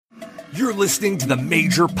You're listening to the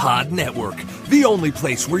Major Pod Network, the only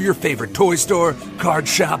place where your favorite toy store, card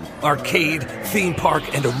shop, arcade, theme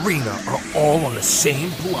park, and arena are all on the same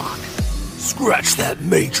block. Scratch that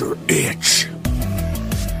major itch.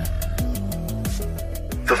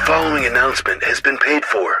 The following announcement has been paid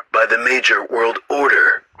for by the Major World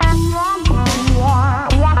Order.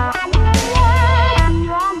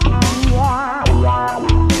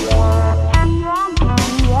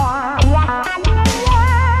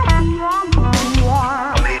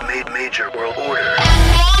 Major World Order.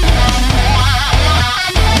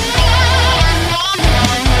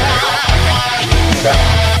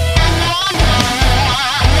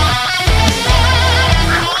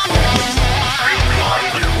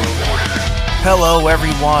 Hello,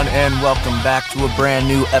 everyone, and welcome back to a brand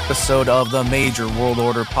new episode of the Major World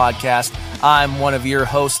Order podcast. I'm one of your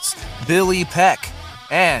hosts, Billy Peck,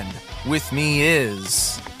 and with me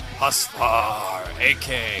is Husfar,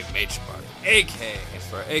 a.k.a. Major Mark,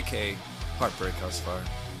 a.k.a. Heartbreak Husfar,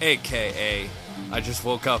 a.k.a. I just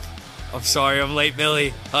woke up. I'm sorry I'm late,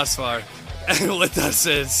 Billy. Husfar. And with us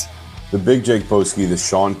is the Big Jake Boski, the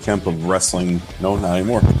Sean Kemp of wrestling. No, not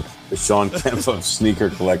anymore. The Sean Kemp of sneaker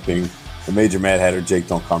collecting. The Major Mad Hatter, Jake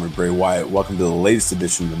Don't Call Me Bray Wyatt. Welcome to the latest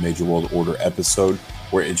edition of the Major World Order episode,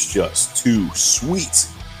 where it's just too sweet.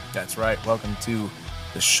 That's right. Welcome to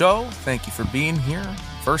the show. Thank you for being here.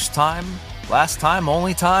 First time, last time,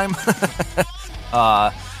 only time.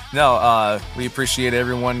 We appreciate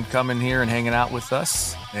everyone coming here and hanging out with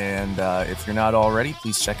us. And if you're not already,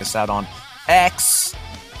 please check us out on X,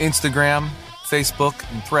 Instagram, Facebook,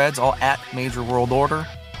 and Threads, all at Major World Order.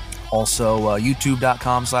 Also,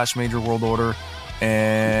 youtube.com/Major World Order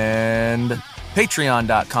and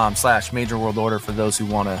patreon.com/Major World Order for those who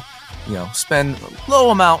want to, spend a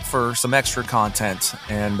low amount for some extra content.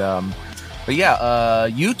 And,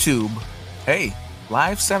 YouTube, hey,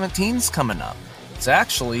 Live 17's coming up. It's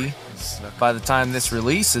actually, by the time this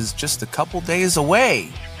release, is just a couple days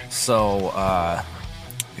away. So,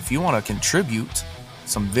 if you want to contribute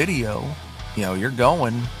some video, you're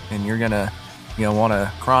going and you're going to, want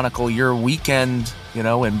to chronicle your weekend,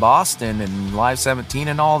 in Boston and Live 17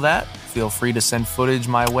 and all that, feel free to send footage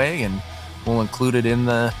my way and we'll include it in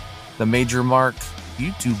the Major Mark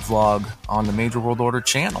YouTube vlog on the Major World Order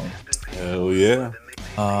channel. Hell yeah.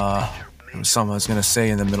 There was something I was going to say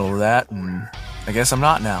in the middle of that, and I guess I'm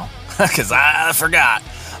not now because I forgot.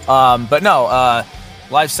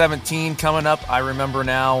 Live 17 coming up. I remember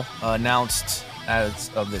now, announced as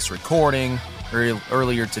of this recording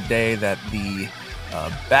earlier today that the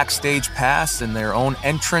backstage pass and their own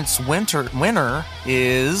entrance winner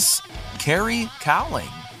is Carrie Cowling.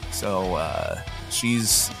 So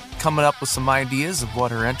she's coming up with some ideas of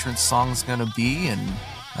what her entrance song is going to be, and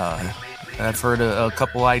I've heard a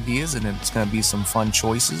couple ideas, and it's going to be some fun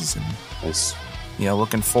choices. And nice.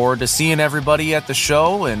 Looking forward to seeing everybody at the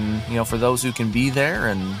show, and for those who can be there,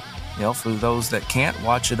 and for those that can't,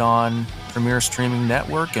 watch it on Premier Streaming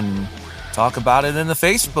Network and talk about it in the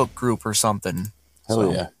Facebook group or something.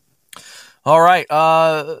 Hell yeah. All right.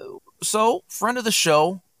 So friend of the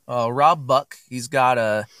show, Rob Buck, he's got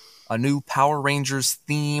a new Power Rangers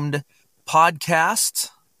themed podcast,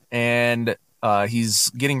 and he's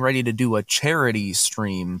getting ready to do a charity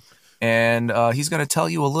stream, and he's going to tell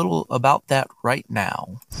you a little about that right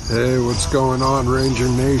now. Hey, what's going on, Ranger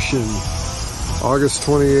Nation? August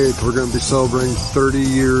 28th, we're going to be celebrating 30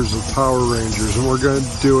 years of Power Rangers, and we're going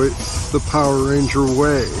to do it the Power Ranger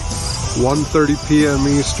way. 1:30 p.m.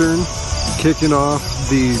 Eastern, kicking off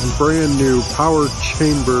the brand new Power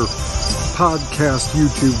Chamber podcast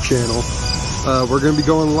YouTube channel. We're going to be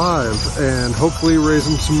going live and hopefully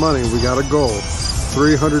raising some money. We got a goal,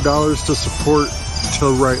 $300 to support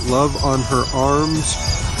To Write Love on Her Arms,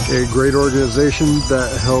 a great organization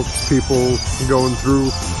that helps people going through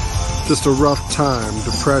just a rough time,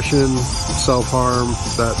 depression, self-harm,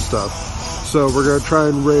 that stuff. So we're going to try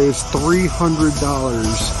and raise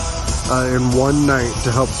 $300 in one night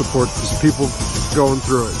to help support these people going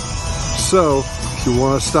through it. So if you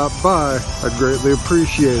want to stop by, I'd greatly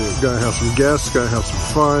appreciate it. Going to have some guests, going to have some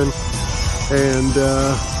fun, and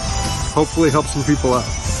hopefully help some people out.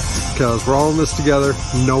 Because we're all in this together.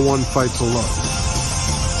 No one fights alone.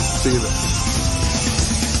 See you there.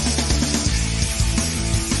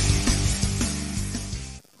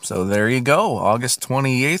 So there you go. August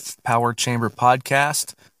 28th, Power Chamber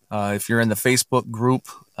podcast. If you're in the Facebook group,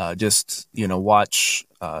 just, watch,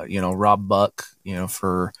 Rob Buck,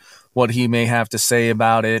 for what he may have to say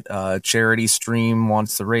about it. Charity stream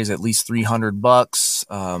wants to raise at least $300,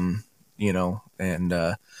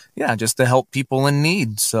 just to help people in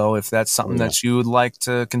need. So if that's something that you would like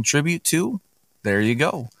to contribute to, there you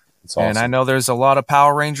go. It's awesome. And I know there's a lot of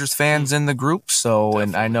Power Rangers fans in the group,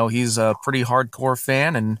 and I know he's a pretty hardcore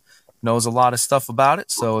fan and knows a lot of stuff about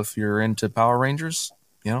it. So if you're into Power Rangers,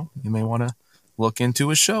 you may want to look into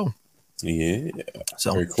his show. Yeah.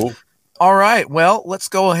 So very cool. All right. Well, let's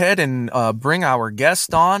go ahead and bring our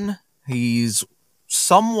guest on. He's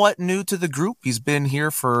somewhat new to the group. He's been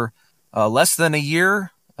here for less than a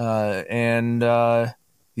year, and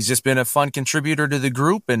he's just been a fun contributor to the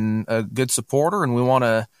group and a good supporter. And we want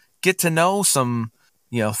to get to know some,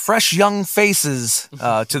 fresh young faces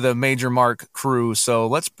to the Major Mark crew. So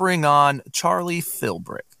let's bring on Charlie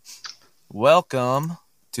Philbrick. Welcome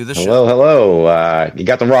to the show. Hello. You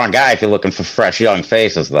got the wrong guy if you're looking for fresh young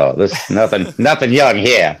faces, though. There's nothing young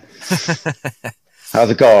here. How's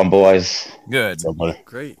it going, boys? Good.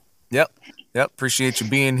 Great. Yep. Appreciate you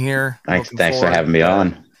being here. Thanks for having me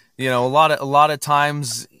on. A lot of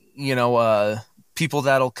times, people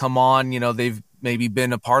that'll come on, they've maybe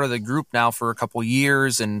been a part of the group now for a couple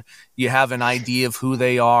years, and you have an idea of who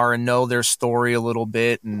they are and know their story a little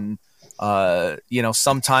bit. And,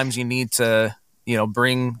 sometimes you need to,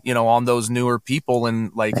 bring, on those newer people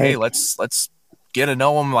and right. Hey, let's get to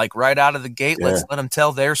know them like right out of the gate. Yeah. Let's let them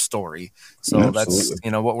tell their story. So Absolutely.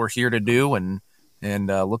 That's, what we're here to do. And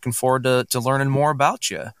looking forward to learning more about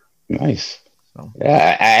you. Nice. So.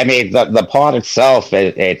 Yeah, I mean the pod itself,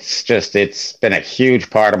 it's been a huge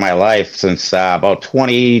part of my life since about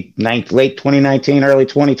late 2019, early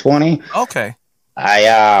 2020. Okay.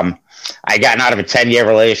 I gotten out of a 10-year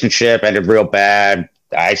relationship, ended real bad.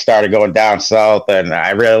 I started going down south, and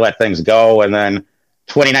I really let things go. And then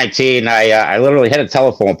 2019, I literally hit a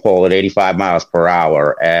telephone pole at 85 miles per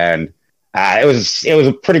hour, and it was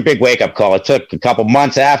a pretty big wake up call. It took a couple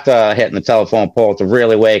months after hitting the telephone pole to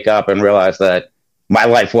really wake up and realize that my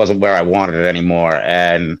life wasn't where I wanted it anymore,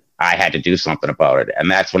 and I had to do something about it. And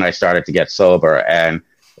that's when I started to get sober. And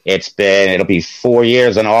it'll be 4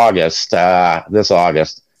 years in August, this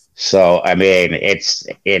August. So I mean,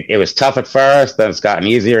 it was tough at first, then it's gotten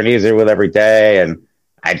easier and easier with every day. And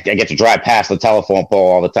I get to drive past the telephone pole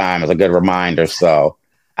all the time as a good reminder. So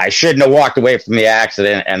I shouldn't have walked away from the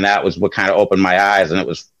accident, and that was what kind of opened my eyes. And it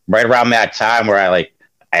was right around that time where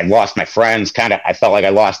I lost my friends. I felt like I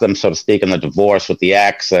lost them, so to speak, in the divorce with the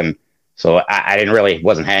ex. And so I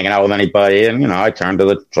wasn't hanging out with anybody. And, I turned to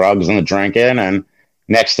the drugs and the drinking. And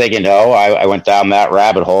next thing you know, I went down that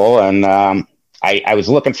rabbit hole, and I was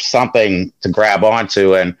looking for something to grab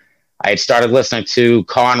onto. And I had started listening to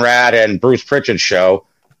Conrad and Bruce Pritchard's show,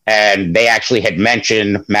 and they actually had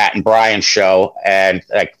mentioned Matt and Brian's show. And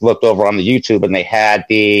I looked over on the YouTube, and they had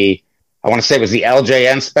I want to say it was the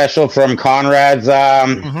LJN special from Conrad's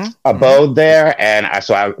abode there. And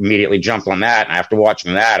so I immediately jumped on that. And after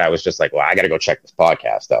watching that, I was just like, well, I got to go check this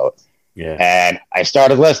podcast out. Yeah. And I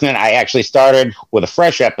started listening. I actually started with a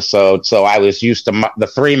fresh episode, so I was used to the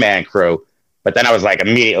 3-man crew. But then I was like,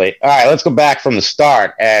 immediately, all right, let's go back from the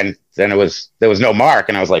start. And then there was no Mark.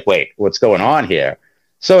 And I was like, wait, what's going on here?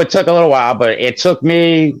 So it took a little while, but it took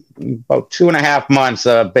me about 2.5 months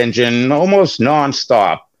of binging almost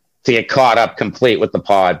nonstop to get caught up complete with the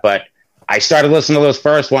pod. But I started listening to those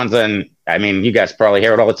first ones, and I mean, you guys probably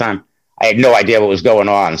hear it all the time. I had no idea what was going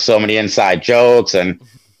on. So many inside jokes, and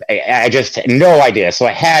I just had no idea. So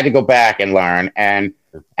I had to go back and learn. And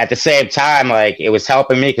at the same time, it was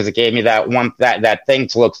helping me because it gave me that thing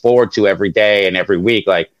to look forward to every day and every week.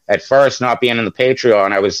 Like at first, not being in the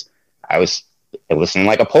Patreon, I was listening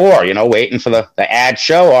like a poor, waiting for the ad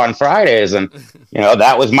show on Fridays. And,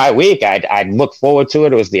 that was my week. I'd look forward to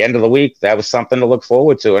it. It was the end of the week. That was something to look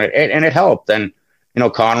forward to. And it helped. And,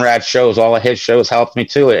 Conrad's shows, all of his shows helped me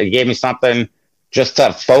too. It gave me something just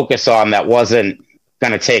to focus on that wasn't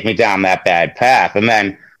going to take me down that bad path. And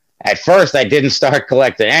then at first I didn't start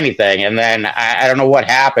collecting anything. And then I don't know what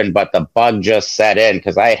happened, but the bug just set in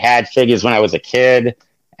because I had figures when I was a kid,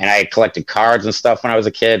 and I had collected cards and stuff when I was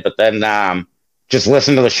a kid. But then just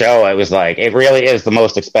listen to the show. It was like, it really is the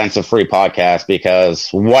most expensive free podcast because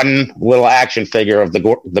one little action figure of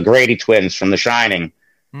the Grady twins from The Shining.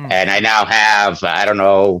 And I now have, I don't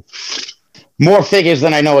know, more figures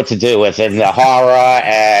than I know what to do with in the horror.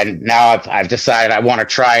 And now I've decided I want to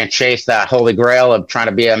try and chase that holy grail of trying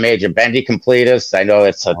to be a Major Bendy completist. I know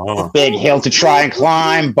it's a big hill to try and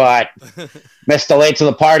climb, but Mr. Late to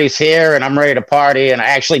the Party's here, and I'm ready to party. And I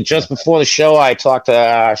actually, just before the show, I talked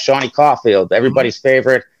to Shawnee Caulfield, everybody's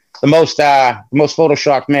favorite, the most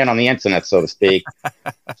photoshopped man on the internet, so to speak.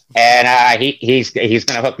 And he's going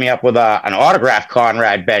to hook me up with an autographed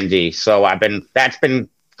Conrad Bendy. So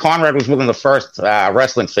Conrad was one of the first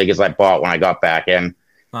wrestling figures I bought when I got back in.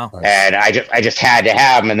 Wow. And I just had to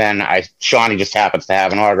have him. And then Shawnee just happens to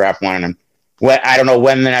have an autographed one. And I don't know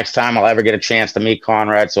when the next time I'll ever get a chance to meet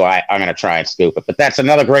Conrad, so I'm going to try and scoop it. But that's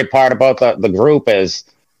another great part about the group is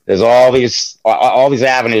there's all these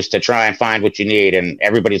avenues to try and find what you need, and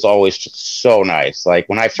everybody's always just so nice. Like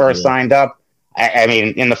when I first signed up, I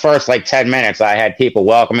mean, in the first like 10 minutes, I had people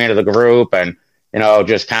welcome me to the group and,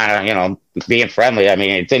 just kind of, being friendly. I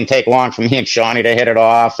mean, it didn't take long for me and Shawnee to hit it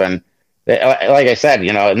off. And like I said,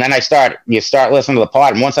 and then you start listening to the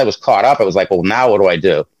pod. And once I was caught up, I was like, well, now what do I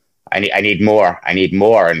do? I need more. And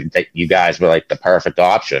you guys were like the perfect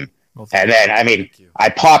option. Well, and then, I mean, I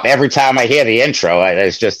pop every time I hear the intro.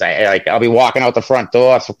 It's just I'll be walking out the front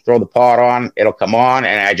door, throw the pod on, it'll come on,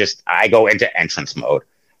 and I go into entrance mode.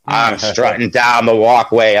 I'm strutting down the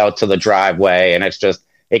walkway out to the driveway, and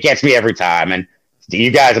it gets me every time. And you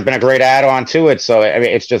guys have been a great add-on to it, so I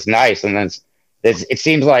mean, it's just nice. And then it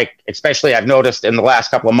seems like, especially I've noticed in the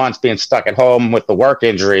last couple of months being stuck at home with the work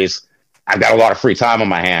injuries, I've got a lot of free time on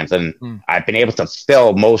my hands, and I've been able to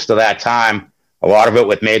fill most of that time, a lot of it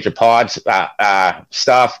with Major Pods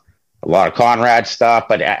stuff, a lot of Conrad stuff,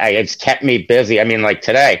 but it's kept me busy. I mean, like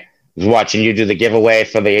today, I was watching you do the giveaway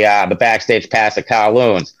for the backstage pass at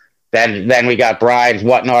Kowloon's. Then we got Brian's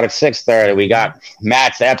Whatnot at 6:30. We got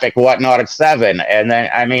Matt's Epic Whatnot at 7. And then,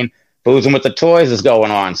 I mean, Boozing with the Toys is going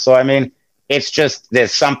on. So, I mean, it's just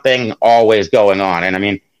there's something always going on. And, I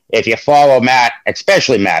mean, if you follow Matt,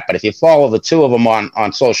 especially Matt, but if you follow the two of them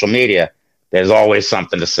on social media, there's always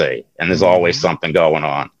something to see. And there's always something going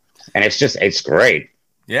on. And it's great.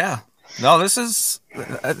 Yeah. No, this is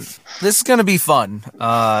going to be fun.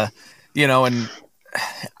 And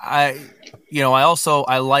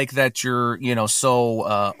I like that you're,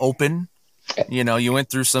 so open. You went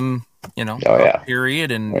through some,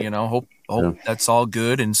 period, and hope that's all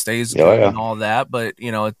good and stays good and all that. But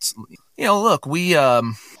it's look, we are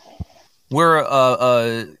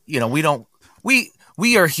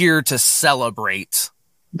here to celebrate,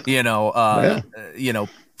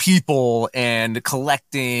 people and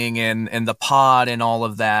collecting and the pod and all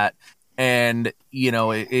of that. And,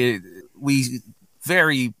 we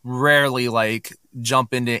very rarely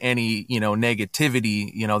jump into any,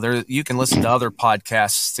 negativity. You can listen to other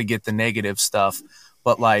podcasts to get the negative stuff,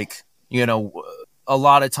 but a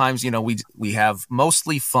lot of times, we have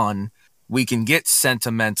mostly fun. We can get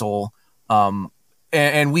sentimental,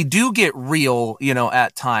 and we do get real,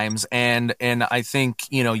 at times. And I think,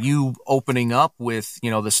 you opening up with,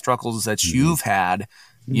 the struggles that you've had,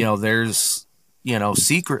 there's,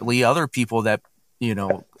 secretly other people that,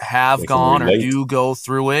 have gone or do go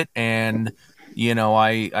through it. And,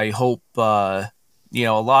 I hope, a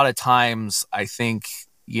lot of times I think,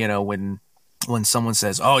 when someone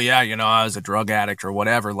says, oh yeah, I was a drug addict or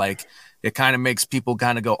whatever, it kind of makes people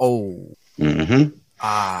kind of go, oh,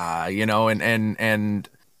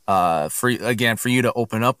 for you to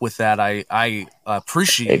open up with that, I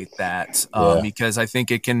appreciate that, because I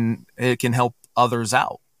think it can help others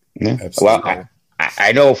out. Yeah. Well,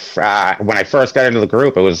 I know when I first got into the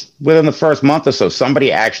group, it was within the first month or so.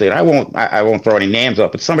 Somebody actually, and I won't throw any names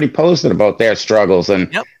up, but somebody posted about their struggles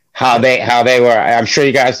and how they were. I'm sure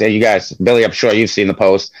you guys, Billy, I'm sure you've seen the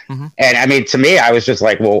post. Mm-hmm. And I mean, to me, I was just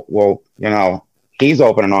like, well, he's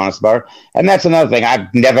open and honest about it. And that's another thing.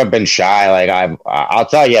 I've never been shy. I'll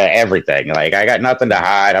tell you everything. I got nothing to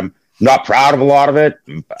hide. I'm not proud of a lot of it.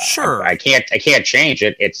 Sure. I can't change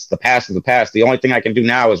it. It's the past is the past. The only thing I can do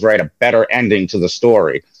now is write a better ending to the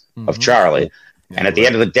story of Charlie. Yeah, and at the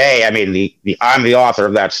end of the day, I mean, I'm the author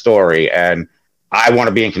of that story, and I want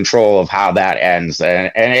to be in control of how that ends.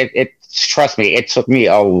 And it trust me, it took me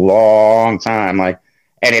a long time. And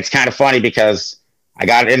it's kind of funny because I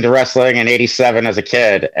got into wrestling in '87 as a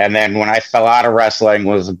kid. And then when I fell out of wrestling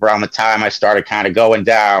was around the time I started kind of going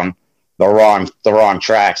down the wrong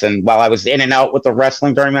tracks. And while I was in and out with the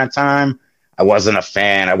wrestling during that time, I wasn't a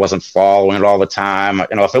fan. I wasn't following it all the time.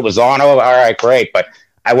 If it was on, all right, great. But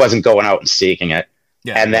I wasn't going out and seeking it.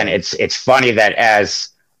 Yeah. And then it's funny that as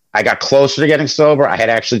I got closer to getting sober, I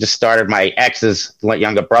had actually just started. My ex's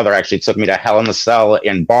younger brother actually took me to Hell in the Cell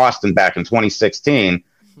in Boston back in 2016.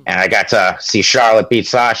 And I got to see Charlotte beat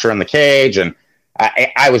Sasha in the cage. And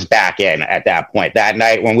I was back in at that point that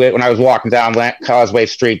night when I was walking down Causeway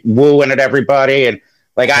Street, wooing at everybody. And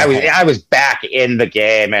I was back in the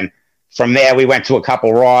game. And from there, we went to a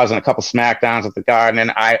couple Raws and a couple SmackDowns at the Garden.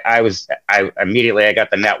 And I immediately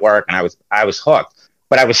got the network and I was hooked,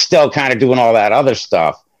 but I was still kind of doing all that other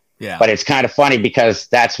stuff. Yeah. But it's kind of funny because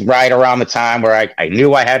that's right around the time where I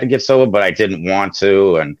knew I had to get sober, but I didn't want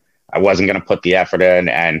to, and I wasn't going to put the effort in.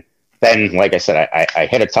 And then, like I said, I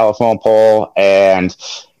hit a telephone pole, and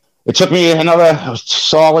it took me another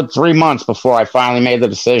solid 3 months before I finally made the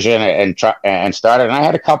decision and started. And I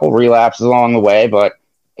had a couple relapses along the way, but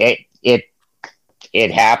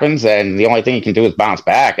it happens, and the only thing you can do is bounce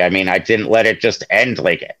back. I mean, I didn't let it just end.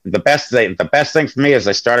 Like the best thing for me is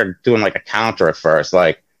I started doing like a counter at first.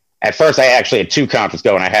 Like at first, I actually had 2 counters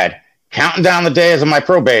going. I had counting down the days of my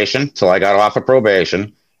probation till I got off of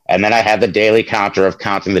probation, and then I had the daily counter of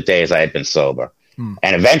counting the days I had been sober.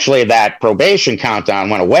 And eventually, that probation countdown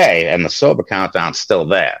went away, and the sober countdown's still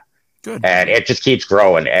there. Good. And it just keeps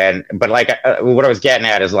growing. But like what I was getting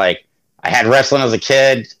at is like, I had wrestling as a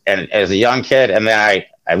kid and as a young kid, and then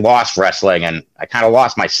I lost wrestling, and I kind of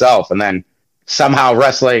lost myself. And then somehow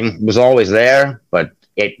wrestling was always there, but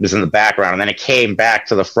it was in the background. And then it came back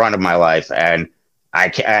to the front of my life. And I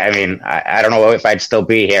don't know if I'd still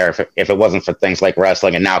be here if it wasn't for things like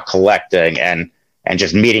wrestling and now collecting and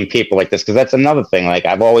just meeting people like this. Because that's another thing. Like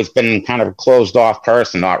I've always been kind of a closed off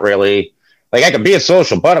person, not really like I could be a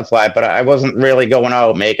social butterfly, but I wasn't really going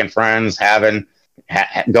out, making friends,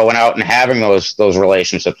 going out and having those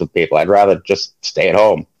relationships with people. I'd rather just stay at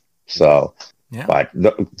home. So, yeah. But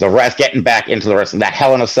the rest, getting back into the rest of that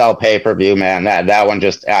Hell in a Cell pay-per-view, man, that one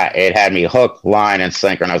just, it had me hook, line, and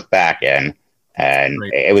sinker, and I was back in, and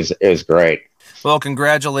great. it was great. Well,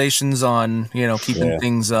 congratulations on, keeping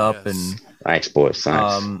things up. Yes. And thanks, boys.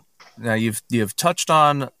 Thanks. Now you've touched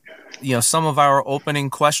on, some of our opening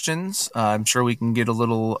questions. I'm sure we can get a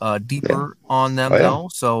little deeper on them though.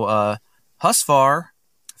 So, Husfar,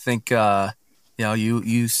 I think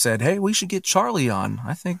you said, hey, we should get Charlie on.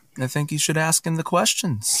 I think you should ask him the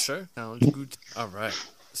questions. Sure. Sounds good. All right.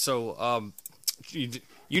 So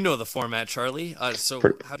you know the format, Charlie. So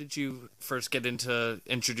how did you first get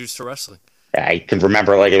introduced to wrestling? I can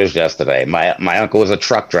remember like it was yesterday. My uncle was a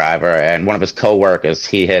truck driver, and one of his coworkers,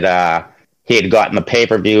 he had gotten the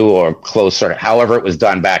pay-per-view or close sort of however it was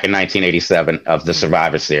done back in 1987 of the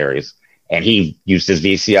Survivor Series. And he used his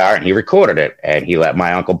VCR and he recorded it, and he let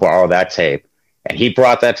my uncle borrow that tape, and he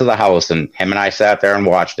brought that to the house, and him and I sat there and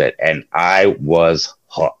watched it, and I was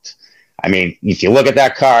hooked. I mean, if you look at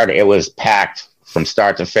that card, it was packed from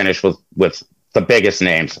start to finish with the biggest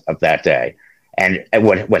names of that day. And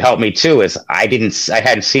what helped me too is I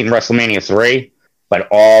hadn't seen WrestleMania 3, but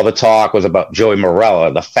all the talk was about Joey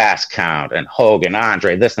Morella, the Fast Count, and Hogan,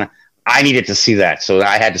 Andre, this and that. I needed to see that, so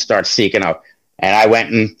I had to start seeking out. And I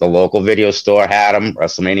went in the local video store, had them,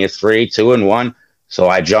 WrestleMania 3, 2, and 1. So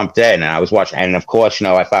I jumped in, and I was watching. And, of course,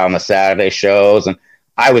 I found the Saturday shows, and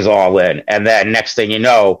I was all in. And then next thing you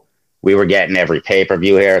know, we were getting every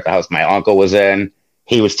pay-per-view here at the house my uncle was in.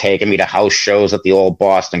 He was taking me to house shows at the old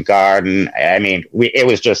Boston Garden. I mean, it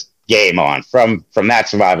was just game on from that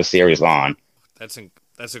Survivor Series on. That's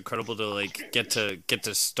incredible to get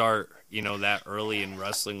to start that early in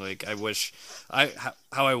wrestling. Like I wish I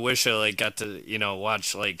got to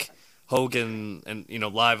watch Hogan and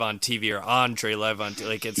live on TV or Andre live on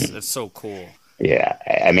TV. It's so cool. Yeah,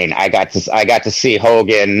 I mean, I got to see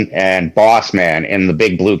Hogan and Bossman in the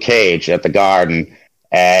big blue cage at the Garden,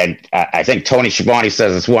 and I think Tony Schiavone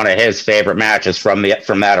says it's one of his favorite matches from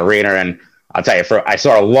that arena. And I'll tell you, I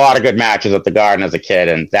saw a lot of good matches at the Garden as a kid,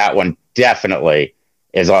 and that one definitely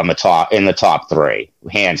is in the top 3,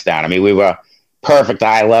 hands down. I mean, we were perfect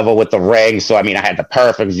eye level with the ring, so I mean, I had the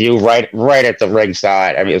perfect view right at the ring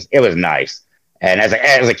side. I mean, it was nice. And as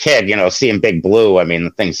a kid, seeing Big Blue, I mean, the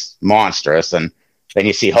thing's monstrous. And then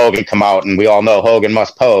you see Hogan come out, and we all know Hogan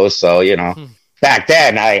must pose. So back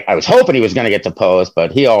then I was hoping he was going to get to pose,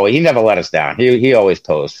 but he never let us down. He always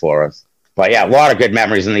posed for us. But yeah, a lot of good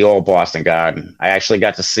memories in the old Boston Garden. I actually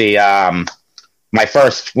got to see one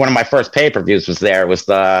of my first pay-per-views was there. It was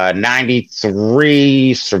the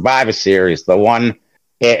 93 Survivor Series. The one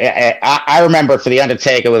I remember for The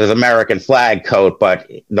Undertaker with his American flag coat, but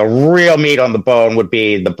the real meat on the bone would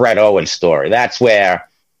be the Bret Owen story. That's where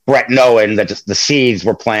Bret and Owen, the seeds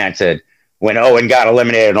were planted when Owen got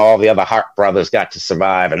eliminated and all the other Hart brothers got to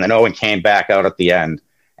survive. And then Owen came back out at the end.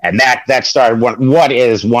 And that started what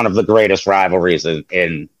is one of the greatest rivalries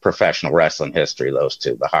in professional wrestling history, those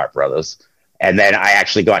two, the Hart brothers. And then I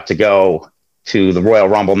actually got to go to the Royal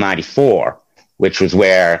Rumble 94, which was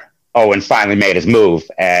where Owen finally made his move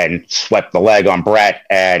and swept the leg on Bret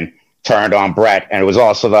and turned on Bret. And it was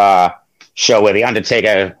also the show where The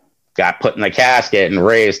Undertaker got put in the casket and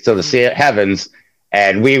raised to the heavens.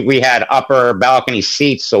 And we had upper balcony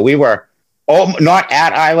seats, so we were not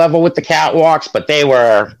at eye level with the catwalks, but they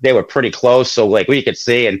were pretty close. So we could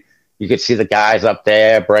see, and you could see the guys up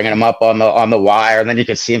there bringing them up on the wire, and then you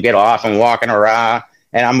could see them get off and walking around.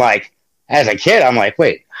 And I'm like, as a kid, I'm like,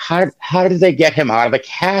 wait, how did they get him out of the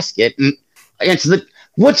casket and into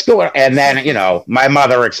what's going on? And then, my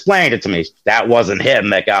mother explained it to me. That wasn't him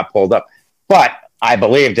that got pulled up. But I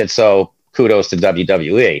believed it, so kudos to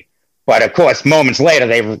WWE. But, of course, moments later,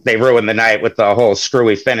 they ruined the night with the whole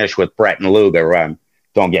screwy finish with Brett and Luger.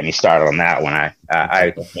 Don't get me started on that one.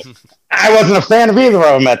 I wasn't a fan of either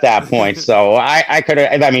of them at that point, so I could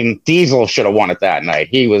have. I mean, Diesel should have won it that night.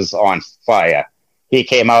 He was on fire. He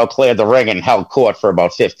came out, cleared the ring, and held court for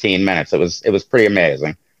about 15 minutes. It was pretty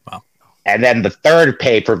amazing. Wow. And then the third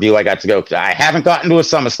pay-per-view I got to go. I haven't gotten to a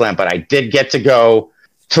SummerSlam, but I did get to go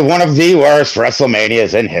to one of the worst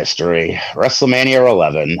WrestleManias in history, WrestleMania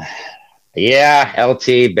 11. Yeah,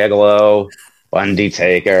 LT, Bigelow, Bundy,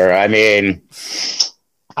 Taker. I mean,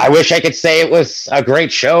 I wish I could say it was a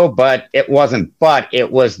great show, but it wasn't. But it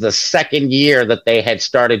was the second year that they had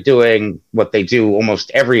started doing what they do almost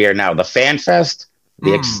every year now, the Fan Fest,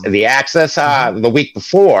 the Access, the week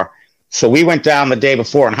before. So we went down the day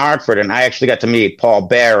before in Hartford, and I actually got to meet Paul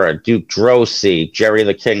Bearer, Duke Drosy, Jerry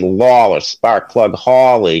the King Lawler, Sparkplug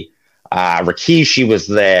Hawley, Rikishi was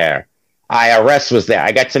there, IRS was there.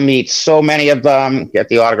 I got to meet so many of them, get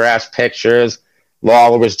the autographs, pictures.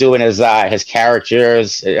 Lawler was doing his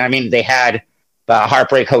characters. I mean, they had the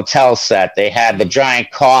Heartbreak Hotel set. They had the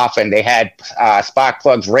giant coffin. They had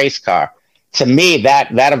Sparkplug's race car. To me,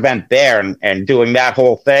 that event there and doing that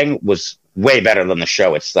whole thing was way better than the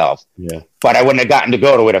show itself. Yeah. But I wouldn't have gotten to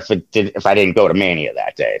go to it if I didn't go to Mania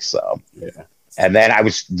that day. So, Yeah. And then I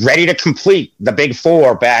was ready to complete the Big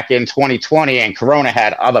Four back in 2020, and Corona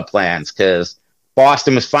had other plans because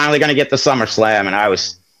Boston was finally going to get the SummerSlam, and I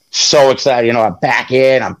was so excited. I'm back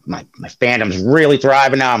in. My fandom's really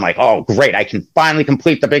thriving now. I'm like, oh, great. I can finally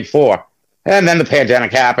complete the Big Four. And then the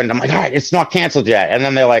pandemic happened. I'm like, all right, it's not canceled yet. And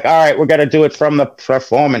then they're like, all right, we're going to do it from the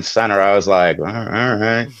Performance Center. I was like, all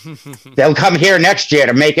right. They'll come here next year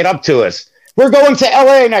to make it up to us. We're going to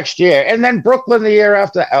LA next year. And then Brooklyn the year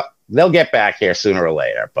after. They'll get back here sooner or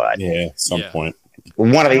later. But at some point.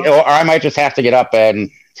 One of the, or I might just have to get up and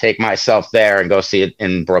take myself there and go see it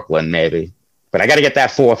in Brooklyn, maybe. But I got to get that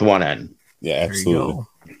fourth one in. Yeah, absolutely.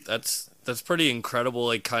 That's pretty incredible.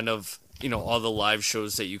 Like, kind of, all the live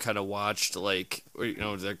shows that you kind of watched, like,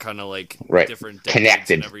 they're kind of like different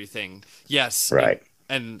connected and everything. Yes, right.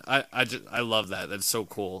 And I love that. That's so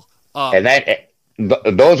cool. And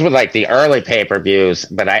those were like the early pay-per-views.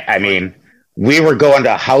 But I mean, we were going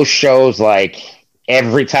to house shows like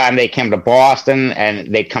every time they came to Boston,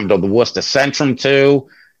 and they'd come to the Worcester Centrum too.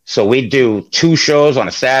 So we'd do 2 shows on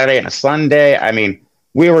a Saturday and a Sunday. I mean,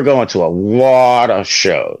 we were going to a lot of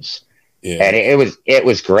shows, and it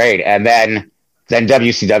was great. And then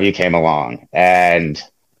WCW came along, and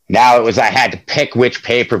now it was I had to pick which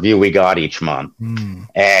pay-per-view we got each month.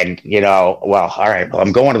 And all right, well,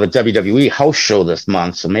 I'm going to the WWE house show this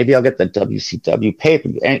month, so maybe I'll get the WCW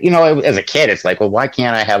pay-per-view. And as a kid, it's like, well, why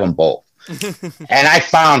can't I have them both? And I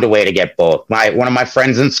found a way to get both. One of my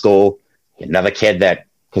friends in school, another kid that.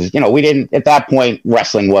 Because, we didn't, at that point,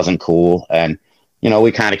 wrestling wasn't cool. And,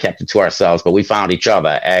 we kind of kept it to ourselves, but we found each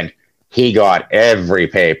other. And he got every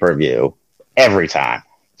pay-per-view, every time.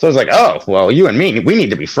 So I was like, oh, well, you and me, we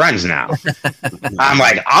need to be friends now. I'm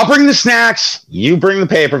like, I'll bring the snacks. You bring the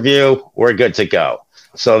pay-per-view. We're good to go.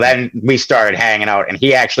 So then we started hanging out. And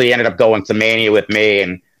he actually ended up going to Mania with me.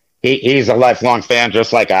 And he's a lifelong fan,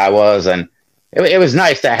 just like I was. And it was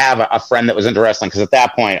nice to have a friend that was into wrestling, because at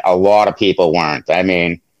that point, a lot of people weren't. I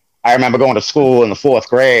mean, I remember going to school in the 4th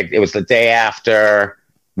grade. It was the day after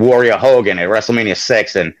Warrior Hogan at WrestleMania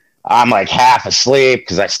 6, and I'm like half asleep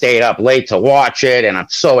because I stayed up late to watch it, and I'm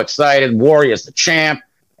so excited. Warrior's the champ,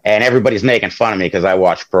 and everybody's making fun of me because I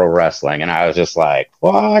watch pro wrestling, and I was just like,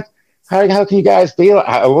 what? How can you guys be like,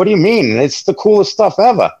 what do you mean? It's the coolest stuff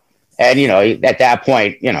ever. And, at that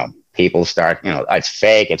point, people start, it's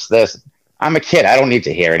fake, it's this. I'm a kid. I don't need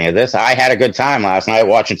to hear any of this. I had a good time last night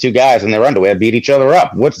watching 2 guys in their underwear beat each other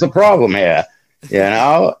up. What's the problem here?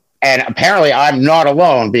 And apparently I'm not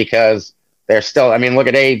alone, because they're still, look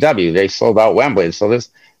at AEW. They sold out Wembley. So there's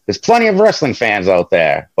plenty of wrestling fans out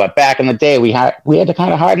there. But back in the day, we had to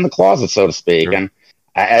kind of hide in the closet, so to speak. Sure. And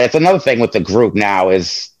it's another thing with the group now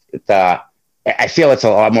is I feel it's a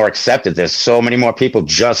lot more accepted. There's so many more people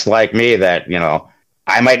just like me that,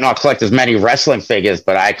 I might not collect as many wrestling figures,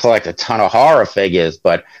 but I collect a ton of horror figures.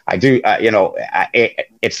 But I do,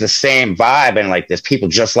 it's the same vibe. And like, there's people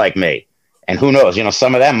just like me. And who knows,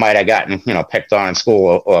 some of them might have gotten, picked on in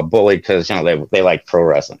school or bullied because, they like pro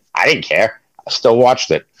wrestling. I didn't care. I still watched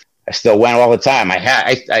it. I still went all the time.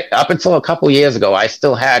 I up until a couple years ago, I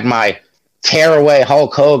still had my tearaway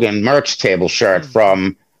Hulk Hogan merch table shirt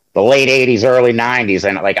from the late 80s, early 90s.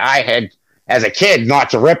 And like, I had, as a kid, not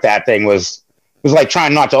to rip that thing was like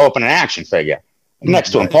trying not to open an action figure.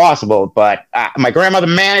 next to impossible. But my grandmother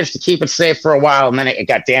managed to keep it safe for a while, and then it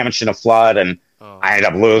got damaged in a flood, and I ended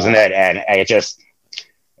up losing it. And I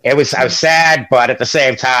was sad, but at the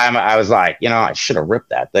same time, I was like, I should have ripped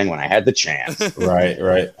that thing when I had the chance.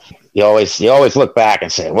 Right. You always look back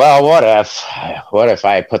and say, well, what if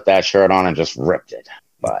I put that shirt on and just ripped it?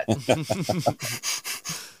 But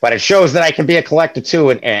but it shows that I can be a collector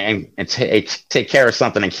too, and take care of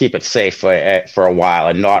something and keep it safe for a while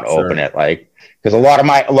and not open it, because a lot of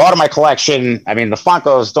my collection. I mean, the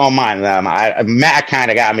Funkos, don't mind them. Matt kind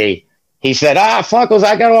of got me. He said, Funkos,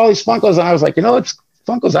 I got all these Funkos, and I was like,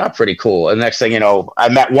 Funkos are pretty cool. And next thing you know, I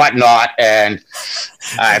met Whatnot, and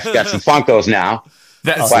I've got some Funkos now.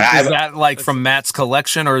 Is that like from Matt's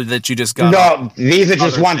collection, or that you just got? No, these are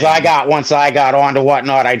just ones I got once I got onto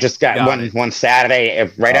Whatnot. I just got one Saturday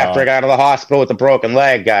right after I got out of the hospital with a broken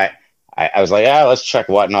leg. I was like, let's check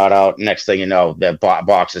Whatnot out. Next thing you know, the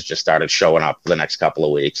boxes just started showing up for the next couple of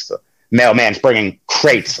weeks. The mailman's bringing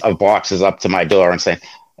crates of boxes up to my door and saying,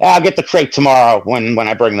 I'll get the crate tomorrow when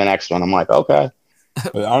I bring the next one. I'm like, okay.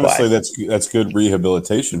 But honestly, that's good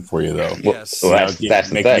rehabilitation for you, though. Yes. That's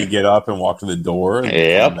making you get up and walk to the door and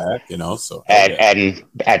come back, So and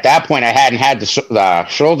at that point, I hadn't had the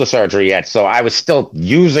shoulder surgery yet, so I was still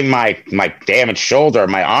using my damaged shoulder,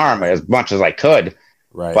 my arm, as much as I could.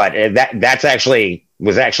 Right. But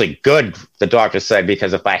was actually good. The doctor said,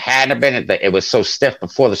 because if I hadn't been, it was so stiff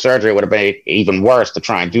before the surgery, it would have been even worse to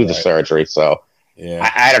try and do the surgery. So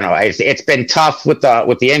I don't know. It's been tough with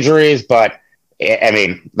the injuries, but. I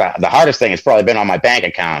mean, the hardest thing has probably been on my bank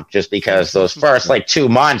account, just because those first 2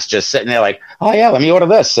 months just sitting there like, oh yeah, let me order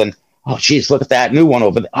this, and oh geez, look at that new one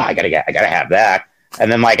over there. Oh, I gotta have that.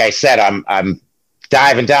 And then, like I said, I'm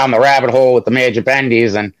diving down the rabbit hole with the major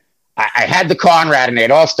bendies, and I had the Conrad, and it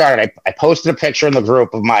all started. I posted a picture in the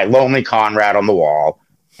group of my lonely Conrad on the wall,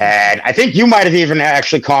 and I think you might have even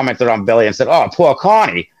actually commented on Billy and said, "Oh, poor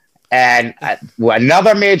Connie." And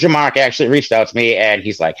another major mark actually reached out to me, and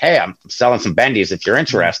he's like, "Hey, I'm selling some bendies if you're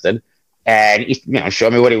interested." And he,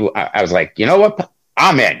 showed me what I was like, you know what?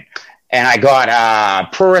 I'm in. And I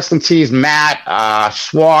got Pro Wrestling Tees Matt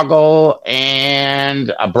Swoggle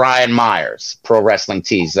and Brian Myers Pro Wrestling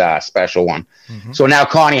Tees special one. Mm-hmm. So now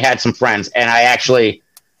Connie had some friends, and I actually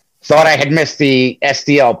thought I had missed the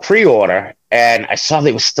SDL pre-order, and I saw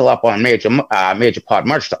they were still up on Major Pod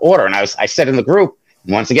merch to order, and I said in the group.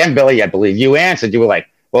 Once again, Billy, I believe you answered. You were like,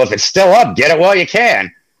 well, if it's still up, get it while you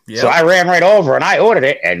can. Yep. So I ran right over and I ordered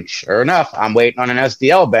it. And sure enough, I'm waiting on an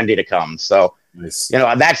SDL bendy to come. So, nice.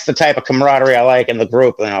 That's the type of camaraderie I like in the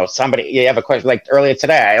group. You have a question. Like earlier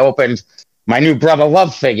today, I opened my new Brother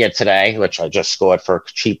Love figure today, which I just scored for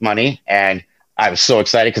cheap money. And I was so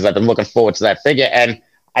excited because I've been looking forward to that figure. And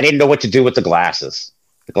I didn't know what to do with the glasses.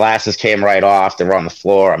 The glasses came right off. They were on the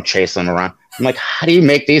floor. I'm chasing them around. I'm like, how do you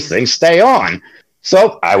make these things stay on?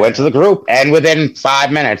 So I went to the group, and within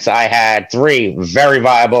 5 minutes, I had 3 very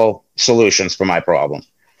viable solutions for my problem.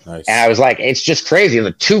 Nice. And I was like, it's just crazy.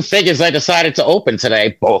 The 2 figures I decided to open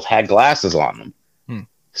today both had glasses on them.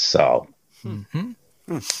 So,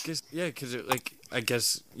 because I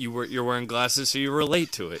guess you're wearing glasses, so you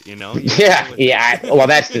relate to it. Well,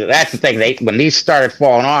 that's the thing. When these started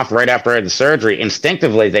falling off right after I had the surgery,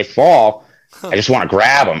 instinctively they fall. I just want to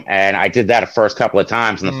grab them, and I did that the first couple of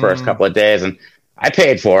times in the first couple of days, and I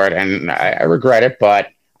paid for it, and I regret it, but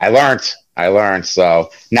I learned.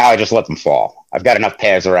 So now I just let them fall. I've got enough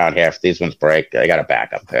pairs around here. If these ones break, I got a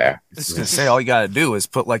backup pair. I was going to say, all you got to do is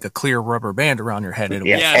put like a clear rubber band around your head.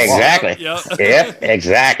 Exactly. Yep,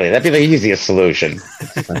 exactly. That'd be the easiest solution.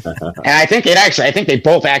 And I think they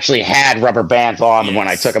both actually had rubber bands on them when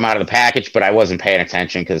I took them out of the package, but I wasn't paying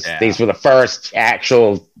attention because these were the first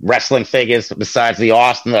actual wrestling figures besides the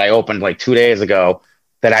Austin that I opened 2 days ago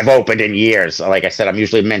that I've opened in years. Like I said, I'm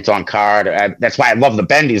usually mint on card. That's why I love the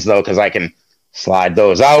bendies, though, because I can slide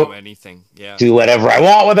those out, do anything, do whatever I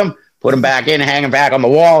want with them, put them back in, hang them back on the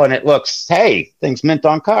wall, and it looks, hey, things mint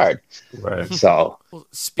on card. Right. So, well,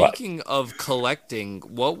 speaking of collecting,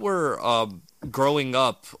 what were growing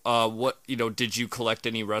up? Did you collect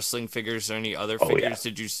any wrestling figures or any other figures?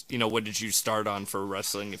 Yeah. Did you, what did you start on for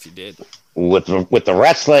wrestling if you did? With the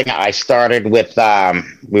wrestling, I started with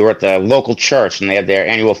we were at the local church, and they had their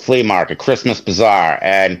annual flea market, Christmas Bazaar,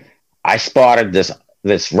 and I spotted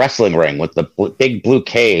this wrestling ring with the big blue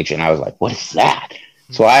cage, and I was like, what is that?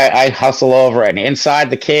 So I hustle over, and inside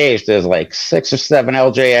the cage there's 6 or 7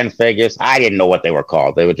 LJN figures. I didn't know what they were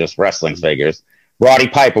called. They were just wrestling figures. Roddy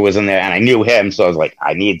Piper was in there, and I knew him, so I was like,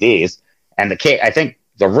 I need these. And the cage, I think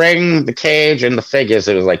the ring, the cage, and the figures,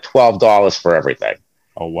 it was $12 for everything.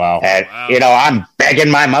 Oh, wow. And, I'm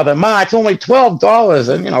begging my mother, Ma, it's only $12.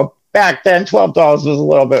 And, back then, $12 was a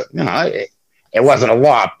little bit, it wasn't a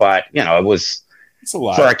lot, but, it was It's a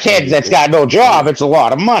lot. for a kid that's got no job, it's a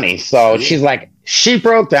lot of money. So she's like, she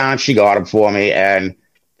broke down, she got them for me, and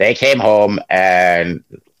they came home, and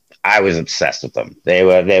I was obsessed with them. They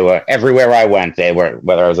were everywhere I went. They were,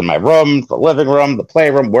 whether I was in my room, the living room, the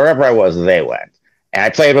playroom, wherever I was, they went. And I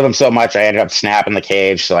played with them so much, I ended up snapping the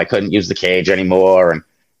cage, so I couldn't use the cage anymore. And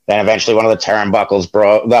then eventually one of the turnbuckles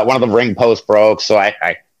broke, one of the ring posts broke, so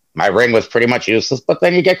my ring was pretty much useless. But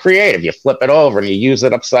then you get creative. You flip it over and you use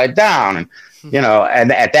it upside down. And,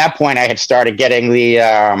 and at that point I had started getting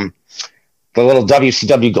the little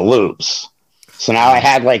WCW Galoobs. So now I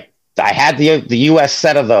had the US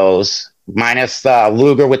set of those, minus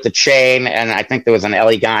Luger with the chain, and I think there was an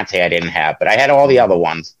Elegante I didn't have, but I had all the other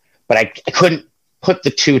ones. But I couldn't put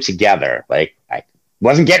the two together. Like, I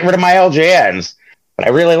wasn't getting rid of my LJNs, but I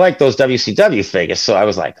really liked those WCW figures. So I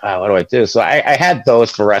was like, oh, what do I do? So I had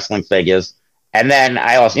those for wrestling figures. And then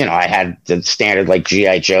I also, I had the standard like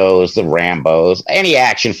G.I. Joes, the Rambos, any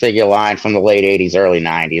action figure line from the late 80s, early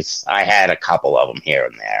 90s. I had a couple of them here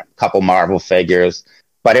and there, a couple Marvel figures.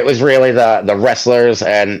 But it was really the wrestlers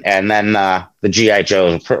and then the G.I.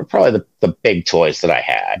 Joes, probably the big toys that I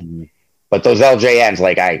had. Mm-hmm. But those LJNs,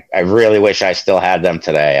 like, I really wish I still had them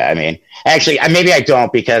today. I mean, actually, maybe I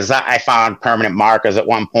don't, because I found permanent markers at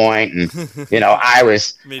one point, and I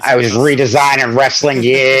was redesigning wrestling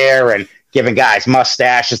gear and giving guys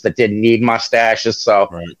mustaches that didn't need mustaches. So,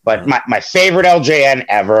 but my favorite LJN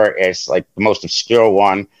ever is like the most obscure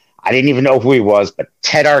one. I didn't even know who he was, but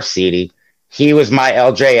Ted Arcidi. He was my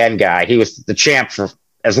LJN guy. He was the champ for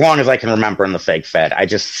as long as I can remember in the Fig Fed.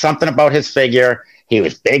 Something about his figure. He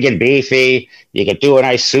was big and beefy. You could do a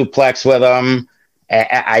nice suplex with him.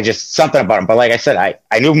 Something about him. But like I said,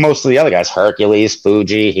 I knew most of the other guys, Hercules,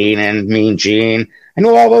 Fuji, Heenan, Mean Gene. I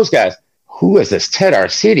knew all those guys. Who is this Ted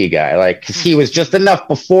Arcidi guy? Like, 'cause he was just enough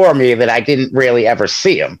before me that I didn't really ever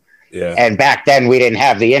see him. Yeah. And back then we didn't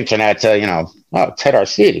have the internet to, Ted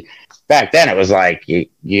Arcidi. Back then it was like, you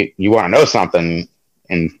want to know something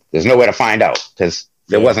and there's no way to find out, because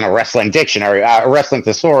there wasn't a wrestling dictionary, a wrestling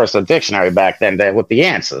thesaurus, a dictionary back then with the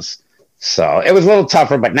answers. So it was a little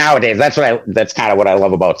tougher, but nowadays that's kind of what I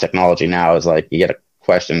love about technology now, is like, you get a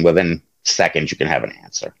question within seconds, you can have an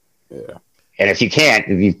answer. Yeah. And if you can't,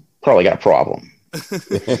 you probably got a problem.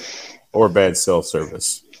 Or bad cell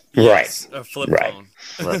service. Yes, right. A flip phone.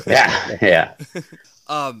 Right. Yeah.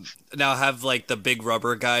 Now have like the big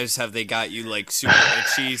rubber guys, have they got you like super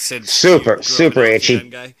itchy since super itchy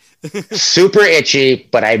guy? Super itchy,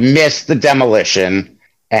 but I missed the demolition,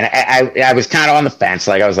 and I was kind of on the fence.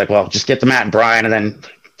 Like, I was like, well, just get the Matt and Brian and then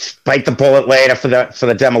bite the bullet later for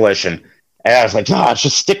the demolition. And I was like, no,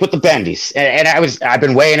 just stick with the bendies. And I've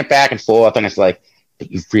been weighing it back and forth, and it's like,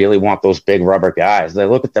 you really want those big rubber guys? They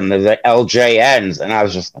look at them, they're the LJNs, and I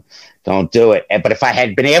was just like, don't do it. But if I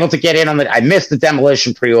had been able to get in on I missed the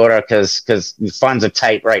demolition pre-order because the funds are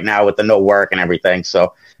tight right now with the no work and everything.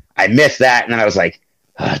 So I missed that, and then I was like,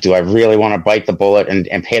 do I really want to bite the bullet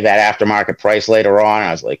and pay that aftermarket price later on? And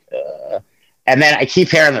I was like, and then I keep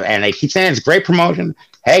hearing them, and they keep saying it's great promotion.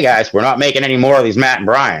 Hey guys, we're not making any more of these Matt and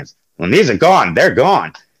Brian's. When these are gone, they're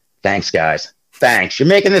gone. Thanks, guys. Thanks. You're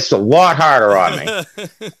making this a lot harder on me.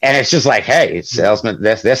 And it's just like, hey, salesmen,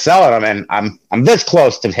 they're selling them, and I'm this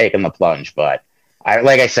close to taking the plunge. But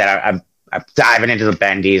like I said, I'm diving into the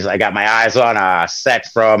bendies. I got my eyes on a set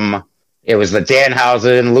from, it was the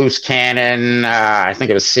Danhausen Loose Cannon. I think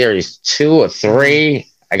it was series 2 or 3.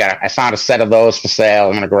 I found a set of those for sale.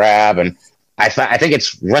 I'm going to grab, and I think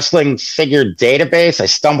it's Wrestling Figure Database. I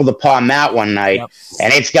stumbled upon that one night,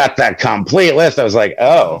 and it's got that complete list. I was like,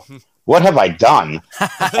 oh, what have I done?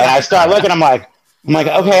 And I start looking, I'm like,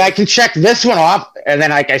 okay, I can check this one off. And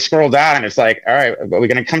then I scroll down, and it's like, all right, are we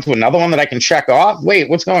going to come to another one that I can check off? Wait,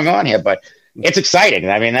 what's going on here? But it's exciting.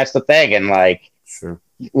 I mean, that's the thing. And like, sure,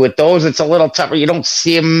 with those, it's a little tougher. You don't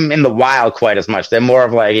see them in the wild quite as much. They're more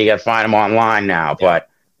of like, you got to find them online now. Yeah. But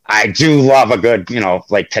I do love a good,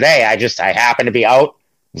 like today, I happened to be out.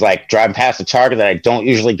 It was like driving past a Target that I don't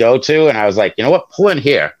usually go to. And I was like, you know what, pull in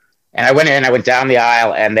here. And I went down the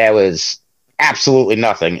aisle, and there was absolutely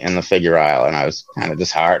nothing in the figure aisle. And I was kind of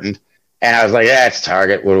disheartened. And I was like, yeah, it's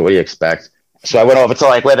Target. What do you expect? So I went over to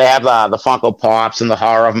like where they have the Funko Pops and the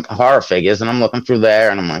horror figures. And I'm looking through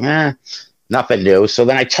there, and I'm like, nothing new. So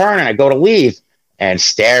then I turn and I go to leave, and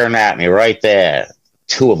staring at me right there,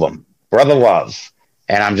 2 of them, Brother Love.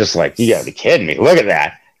 And I'm just like, you gotta be kidding me. Look at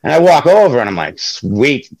that. And I walk over, and I'm like,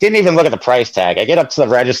 sweet. Didn't even look at the price tag. I get up to the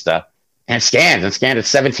register, and it scanned at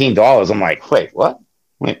 $17. I'm like, wait, what?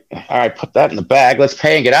 Wait, all right, put that in the bag. Let's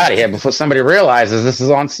pay and get out of here before somebody realizes this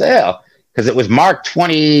is on sale. because it was marked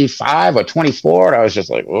 25 or 24. And I was just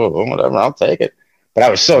like, oh, whatever, I'll take it. But I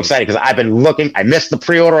was so excited because I've been looking. I missed the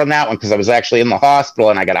pre-order on that one because I was actually in the hospital,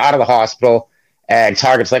 and I got out of the hospital, and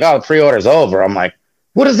Target's like, oh, the pre-order's over. I'm like,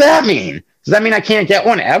 what does that mean? Does that mean I can't get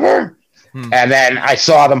one ever? And then I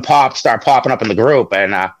saw them start popping up in the group.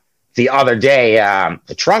 And the other day,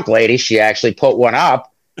 the trunk lady, she actually put one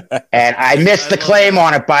up, and I missed the claim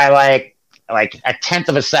on it by like a tenth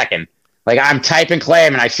of a second. Like, I'm typing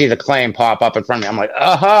claim, and I see the claim pop up in front of me. I'm like,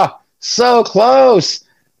 so close.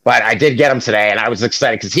 But I did get him today, and I was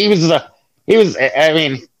excited because he's a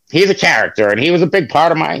character, and he was a big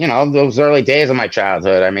part of my, those early days of my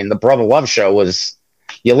childhood. I mean, the Brother Love show was,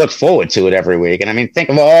 you look forward to it every week. And I mean, think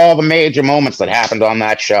of all the major moments that happened on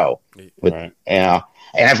that show. And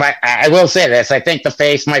if I will say this, I think the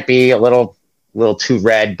face might be a little too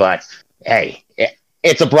red, but hey,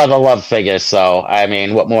 it's a Brother Love figure. So, I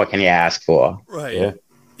mean, what more can you ask for? Right.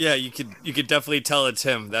 Yeah, you could definitely tell it's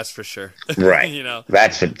him. That's for sure. Right.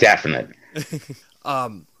 That's for definite.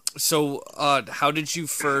 So, how did you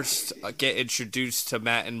first get introduced to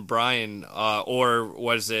Matt and Brian, or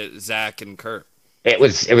was it Zach and Kurt? It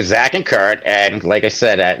was Zach and Kurt, and like I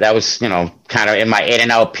said, that was kind of in my in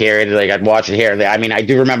and out period. Like, I'd watch it here and there. I mean, I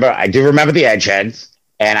do remember the Edgeheads,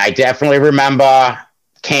 and I definitely remember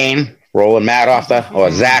Kane rolling Matt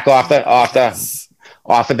or Zach off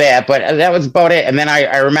of there, but that was about it. And then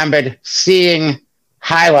I remembered seeing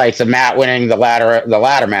highlights of Matt winning the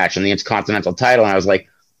ladder match in the Intercontinental title, and I was like,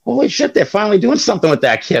 holy shit, they're finally doing something with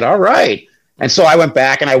that kid. All right. And so I went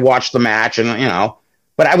back and I watched the match, and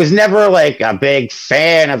but I was never like a big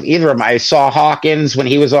fan of either of them. I saw Hawkins when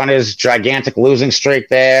he was on his gigantic losing streak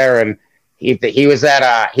there, and he was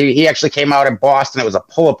at he actually came out in Boston. It was a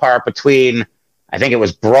pull apart between, I think it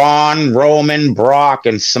was Braun, Roman, Brock,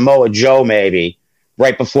 and Samoa Joe, maybe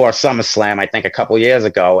right before SummerSlam, I think a couple years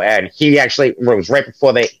ago. And he actually, it was right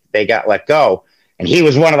before they got let go. And he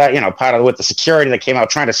was one of the, part of with the security that came out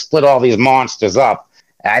trying to split all these monsters up.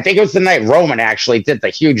 And I think it was the night Roman actually did the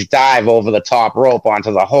huge dive over the top rope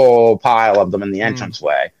onto the whole pile of them in the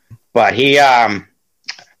entranceway. But but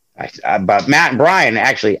Matt and Brian,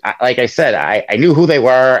 actually, like I said, I knew who they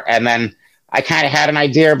were. And then I kind of had an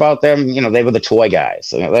idea about them. They were the toy guys.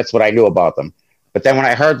 So that's what I knew about them. But then when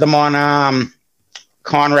I heard them on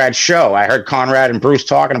Conrad's show, I heard Conrad and Bruce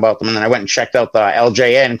talking about them, and then I went and checked out the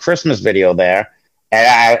LJN Christmas video there,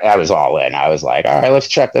 and I was all in. I was like, all right, let's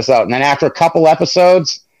check this out. And then after a couple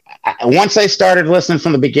episodes, once I started listening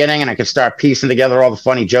from the beginning and I could start piecing together all the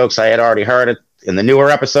funny jokes I had already heard in the newer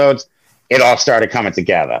episodes, it all started coming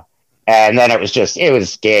together. And then it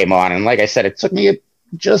was game on. And like I said, it took me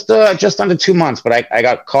just under 2 months, but I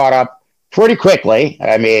got caught up pretty quickly.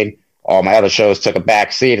 I mean, all my other shows took a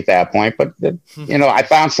back seat at that point, but I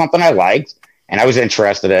found something I liked and I was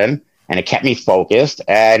interested in, and it kept me focused.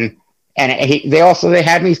 And they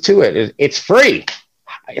had me to it. It's free.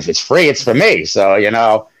 If it's free, it's for me. So,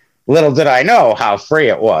 little did I know how free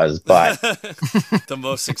it was, but the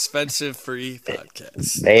most expensive free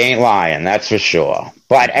podcast. They ain't lying, that's for sure.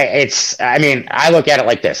 But I look at it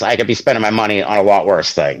like this. I could be spending my money on a lot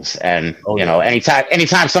worse things. And,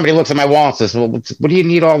 anytime somebody looks at my wall and says, well, what do you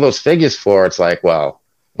need all those figures for? It's like, well,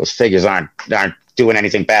 those figures aren't doing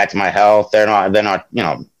anything bad to my health. They're not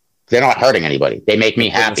hurting anybody. They make me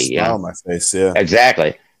happy. Smile on my face, yeah.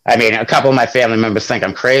 Exactly. I mean, a couple of my family members think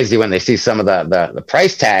I'm crazy when they see some of the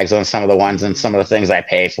price tags on some of the ones and some of the things I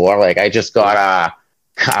pay for. Like, I just got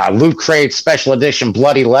Loot Crate Special Edition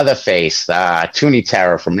Bloody Leatherface Toonie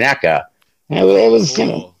Terror from NECA. It was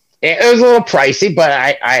it was a little pricey, but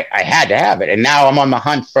I had to have it. And now I'm on the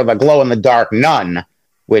hunt for the glow in the dark Nun,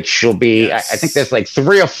 which will be, yes. I think there's like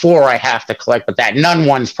 3 or 4 I have to collect, but that Nun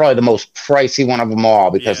one's probably the most pricey one of them all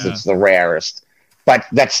because it's the rarest. But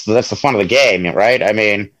that's the fun of the game, right? I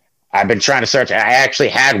mean, I've been trying to search. I actually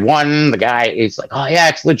had one. The guy, he's like, oh, yeah,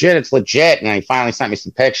 it's legit. And he finally sent me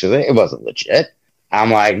some pictures. It wasn't legit.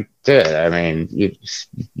 I'm like, dude, I mean,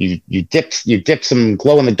 you dipped some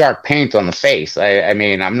glow-in-the-dark paint on the face. I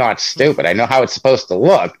mean, I'm not stupid. I know how it's supposed to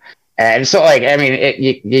look. And so, like, I mean,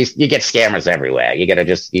 you get scammers everywhere. You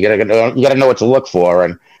gotta know what to look for.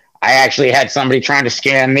 And I actually had somebody trying to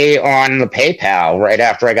scam me on the PayPal right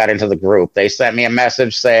after I got into the group. They sent me a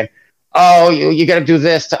message saying, oh, you got to do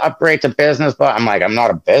this to upgrade to business. But I'm like, I'm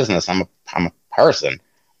not a business. I'm a person.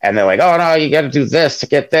 And they're like, oh, no, you got to do this to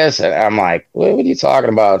get this. And I'm like, what are you talking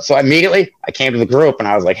about? So immediately I came to the group and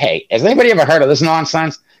I was like, hey, has anybody ever heard of this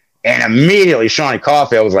nonsense? And immediately Shawnee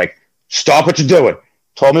Caulfield was like, stop what you're doing.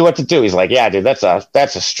 Told me what to do. He's like, yeah, dude, that's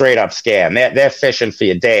a straight up scam. They're fishing for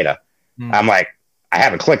your data. I'm like, I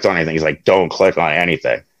haven't clicked on anything. He's like, don't click on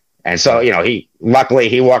anything. And so, he walked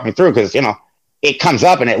me through because, it comes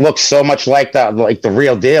up and it looks so much like the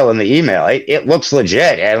real deal in the email. It looks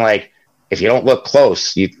legit. And like, if you don't look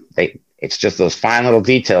close, it's just those fine little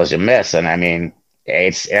details you miss. And I mean,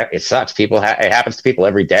 it sucks. It happens to people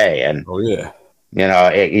every day. And,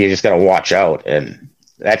 you just got to watch out. And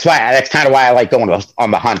that's kind of why I like going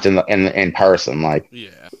on the hunt in person. Like,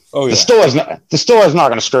 the store's not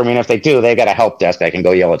going to screw me. And if they do, they got a help desk I can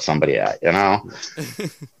go yell at somebody at,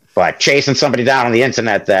 But chasing somebody down on the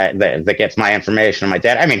internet that gets my information, my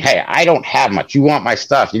dad. I mean, hey, I don't have much. You want my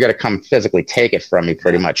stuff? You got to come physically take it from me,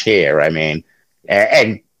 pretty much here. I mean,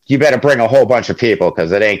 and you better bring a whole bunch of people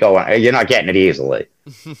because it ain't going. You're not getting it easily.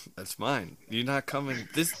 That's mine. You're not coming.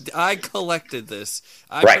 I collected this.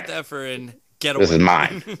 I put the effort in. Get away. This is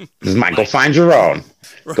mine. This is mine. Go find your own.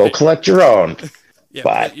 Right. Go collect your own.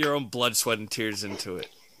 Yeah, put your own blood, sweat, and tears into it.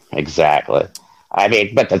 Exactly. I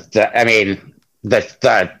mean, but the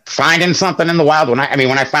finding something in the wild when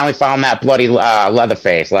I finally found that bloody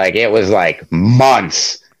Leatherface, like it was like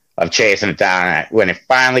months of chasing it down. When it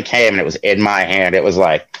finally came and it was in my hand, it was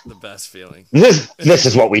like the best feeling. This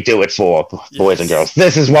is what we do it for, boys and girls.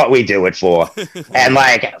 This is what we do it for. And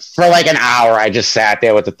like for like an hour, I just sat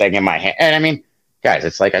there with the thing in my hand. And I mean, guys,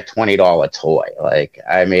 it's like a $20 toy. Like,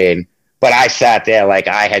 I mean, but I sat there like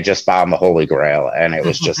I had just found the Holy Grail, and it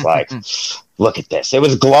was just like, look at this. It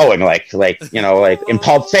was glowing like in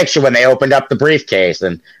Pulp Fiction when they opened up the briefcase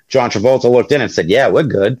and John Travolta looked in and said, "Yeah, we're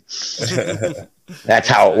good." That's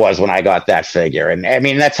how it was when I got that figure. And I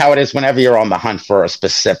mean, that's how it is whenever you're on the hunt for a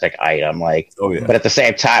specific item. Like, but at the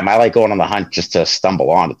same time, I like going on the hunt just to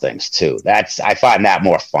stumble onto things too. I find that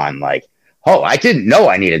more fun. Like, oh, I didn't know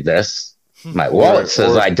I needed this. My wallet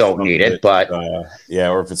says I don't need it, but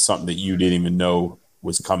or if it's something that you didn't even know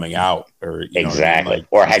was coming out, or exactly,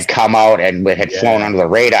 or had come out and had flown under the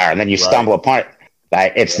radar, and then you stumble upon it.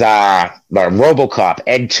 It's the RoboCop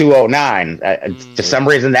Ed 209. For some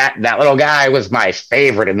reason, that little guy was my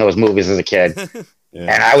favorite in those movies as a kid. And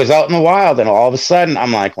I was out in the wild, and all of a sudden,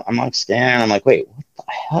 I'm like scanning. I'm like, wait, what the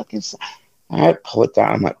heck is that? I pull it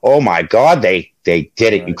down. I'm like, oh my God, they did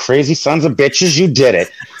it. You crazy sons of bitches, you did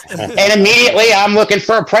it. And immediately I'm looking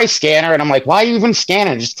for a price scanner, and I'm like, why are you even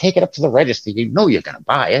scanning? Just take it up to the register. You know you're going to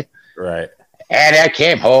buy it. Right. And I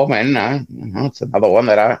came home, and it's another one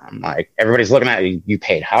that I'm like, everybody's looking at you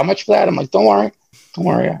paid how much for that? I'm like, don't worry.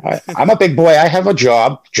 I'm a big boy. I have a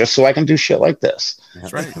job just so I can do shit like this.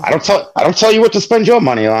 That's right. I don't tell you what to spend your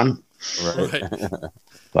money on. Right.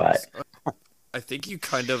 But I think you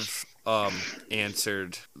kind of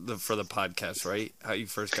answered for the podcast, right? How you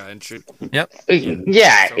first got into Yep. It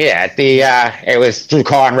was through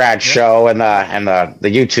Conrad's show and the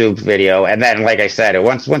YouTube video, and then like I said,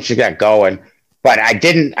 once you got going, but I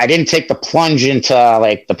didn't take the plunge into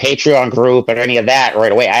like the Patreon group and any of that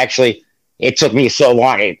right away. It took me so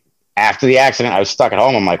long. After the accident, I was stuck at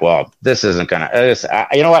home. I'm like, well, this isn't gonna.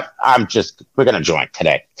 You know what? We're gonna join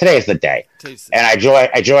today. Today is the day. And I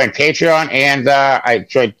joined Patreon, and I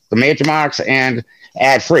joined the Major Marks and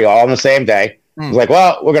ad free all on the same day. I was like,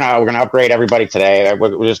 well, we're gonna upgrade everybody today.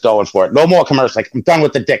 We're just going for it. No more commercials. Like, I'm done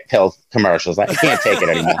with the dick pill commercials. Like, I can't take it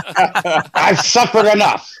anymore. I've suffered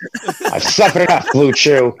enough. Blue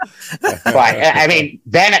Chew. But I mean,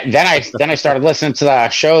 then I started listening to the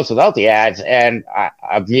shows without the ads, and I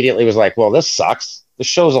immediately was like, well, this sucks. The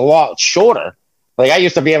show's a lot shorter. Like, I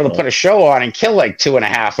used to be able to put a show on and kill like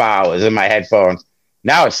 2.5 hours in my headphones.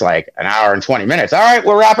 Now it's like an hour and 20 minutes. All right,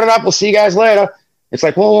 we're wrapping it up. We'll see you guys later. It's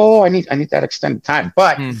like, whoa, I need that extended time.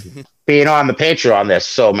 But being on the Patreon, there's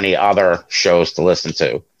so many other shows to listen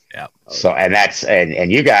to. Yeah. So, and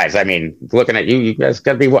you guys, I mean, looking at you guys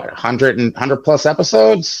got to be what, 100 plus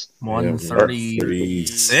episodes?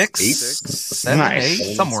 136, 7, nice.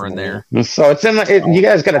 8, somewhere in there. So it's you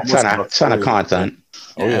guys got a ton of content.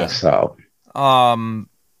 Oh yeah. So,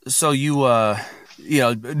 so you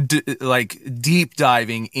like deep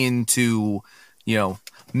diving into,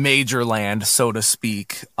 major land, so to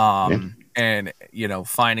speak, and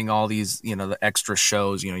finding all these, the extra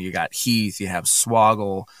shows. You got Heath, you have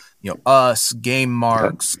Swoggle, us, Game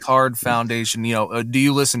Marks, Card Foundation. Do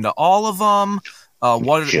you listen to all of them?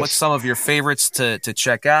 What's some of your favorites to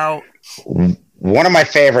check out? One of my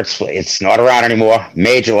favorites, it's not around anymore,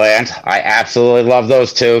 Major Land. I absolutely love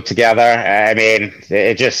those two together. I mean,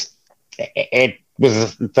 it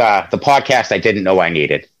was the podcast I didn't know I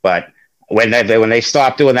needed, but when they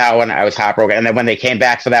stopped doing that one, I was heartbroken. And then when they came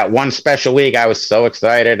back for that one special week, I was so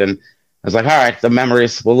excited. And I was like, all right, the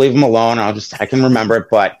memories, we'll leave them alone. I can remember it.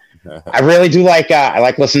 But I really do I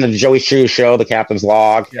like listening to Joey Chu's show, The Captain's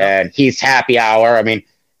Log, and Heath's Happy Hour. I mean,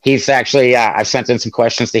 he's actually, I've sent in some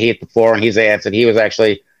questions to Heath before, and he's answered. He was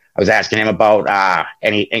actually I was asking him about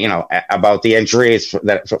about the injuries from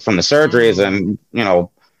the surgeries, and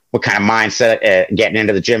what kind of mindset getting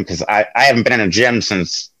into the gym, because I haven't been in a gym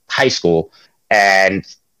since high school, and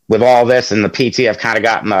with all this and the PT, I've kind of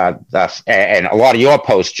gotten and a lot of your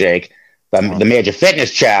posts, Jake, the Major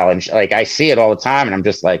Fitness Challenge. Like, I see it all the time, and I'm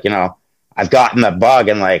just like, I've gotten the bug,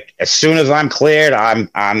 and like as soon as I'm cleared, I'm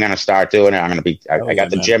gonna start doing it. I'm gonna be. I got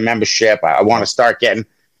the gym membership. I want to start getting,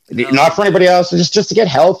 not for anybody else, just to get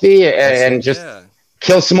healthy and just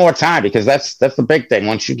kill some more time, because that's the big thing.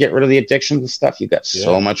 Once you get rid of the addictions and stuff, you got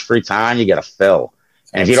so much free time you got to fill.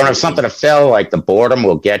 And if you don't have something to fill, like, the boredom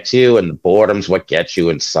will get you, and the boredom's what gets you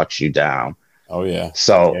and sucks you down. Oh yeah.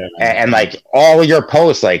 So and like all of your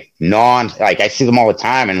posts, like I see them all the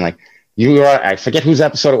time, and like I forget whose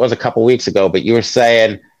episode it was a couple weeks ago, but you were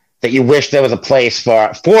saying that you wish there was a place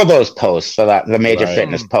for those posts, for the major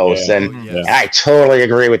fitness posts. And I totally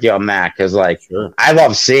agree with you on that, because like I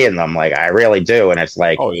love seeing them, like I really do. And it's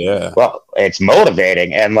like, well, it's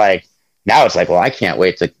motivating. And like now it's like, well, I can't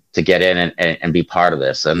wait to get in and be part of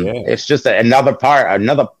this. And it's just another part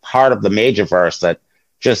of the major verse that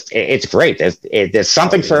just, it's great. There's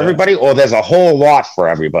something for everybody, or there's a whole lot for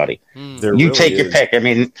everybody. You really take your pick. I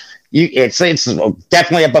mean, it's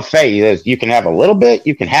definitely a buffet. You can have a little bit,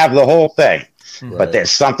 you can have the whole thing, but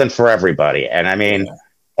there's something for everybody. And I mean,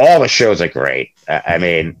 all the shows are great. I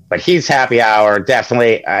mean, but he's Happy Hour,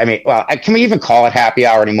 definitely. I mean, well, can we even call it Happy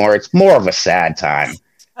Hour anymore? It's more of a sad time.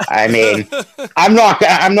 I mean, I'm not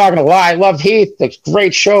gonna lie. I love Heath. It's a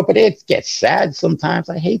great show, but it gets sad sometimes.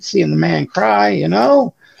 I hate seeing the man cry.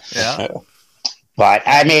 Yeah. But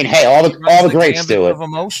I mean, hey, all the greats do it. Of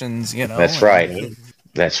emotions, That's right.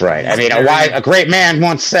 That's right. I mean, a great man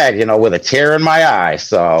once said, with a tear in my eye.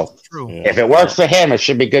 So if it works for him, it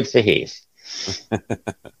should be good for Heath.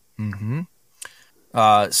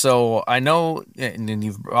 So I know, and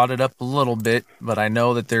you've brought it up a little bit, but I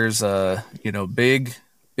know that there's a big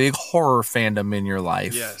horror fandom in your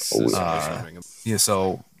life. Yes.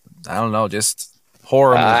 So I don't know, just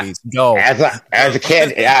horror movies. Go. As a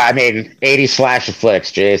kid, I mean, 80s slasher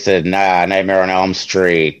flicks, Jason, Nightmare on Elm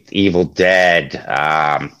Street, Evil Dead,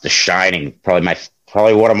 The Shining.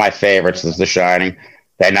 Probably one of my favorites is The Shining.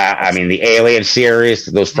 Then, I mean, the Alien series,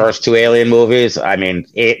 those first two Alien movies. I mean,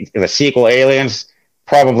 the sequel Aliens,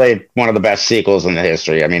 probably one of the best sequels in the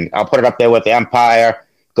history. I mean, I'll put it up there with The Empire,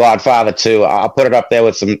 Godfather 2. I'll put it up there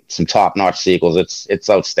with some top-notch sequels. It's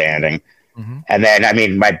outstanding. And then, I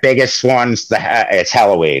mean, my biggest one's it's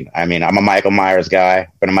Halloween. I mean, I'm a Michael Myers guy.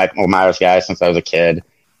 Been a Michael Myers guy since I was a kid.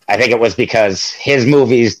 I think it was because his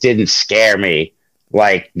movies didn't scare me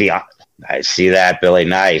like I see that, Billy,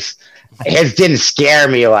 nice. His didn't scare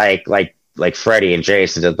me like Freddy and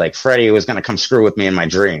Jason did. Like, Freddy was going to come screw with me in my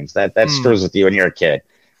dreams. That screws with you when you're a kid.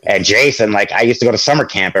 And Jason, like, I used to go to summer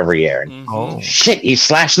camp every year. And shit, he's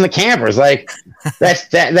slashing the campers. Like,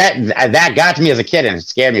 that got to me as a kid, and it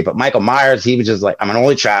scared me. But Michael Myers, he was just like, I'm an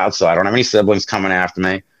only child, so I don't have any siblings coming after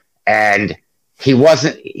me. And he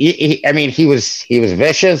wasn't. I mean, he was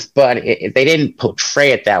vicious, but they didn't portray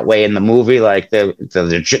it that way in the movie. Like, there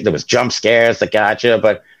was jump scares that got you,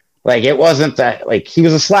 but like, it wasn't that. Like, he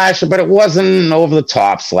was a slasher, but it wasn't an over the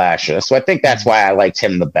top slasher. So I think that's why I liked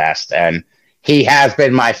him the best. And he has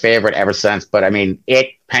been my favorite ever since. But I mean,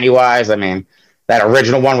 Pennywise, I mean, that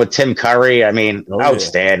original one with Tim Curry, I mean,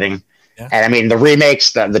 outstanding. Yeah. And I mean, the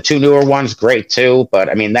remakes, the two newer ones, great too. But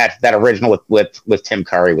I mean, that original with Tim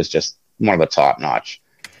Curry was just one of the top notch.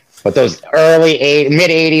 But those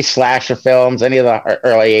mid 80s slasher films, any of the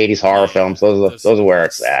early 80s horror films, those are where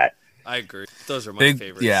it's at. I agree. Those are my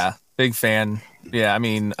favorites. Yeah, big fan. Yeah, I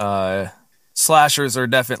mean, slashers are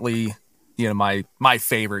definitely, my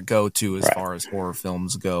favorite go-to as far as horror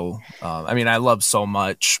films go. I mean, I love so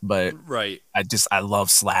much, but I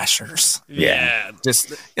love slashers. Yeah.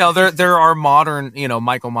 Just, there are modern,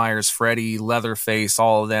 Michael Myers, Freddy, Leatherface,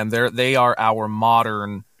 all of them. They are our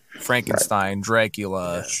modern Frankenstein,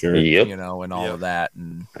 Dracula, and all of that.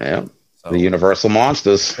 And so, the Universal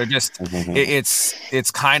monsters. They're just,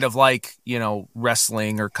 it's kind of like,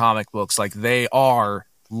 wrestling or comic books. Like, they are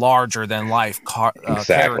larger than life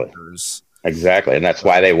characters. Exactly, and that's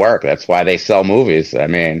why they work. That's why they sell movies. I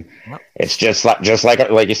mean, it's just like you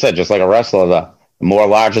said, just like a wrestler. The more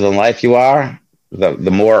larger than life you are,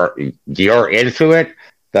 the more you're into it,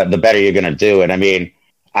 the better you're going to do. And I mean,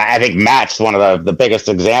 I think Matt's one of the biggest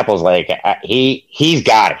examples. Like, he's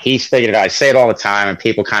got it. He's figured it out. I say it all the time, and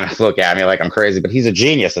people kind of look at me like I'm crazy, but he's a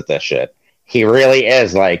genius at this shit. He really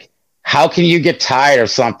is. Like, how can you get tired of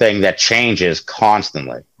something that changes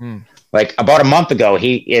constantly? Like, about a month ago,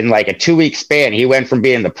 in like a 2-week span, he went from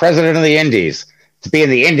being the president of the Indies to being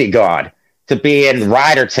the indie god. to being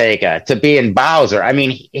Rider Taker to being Bowser. I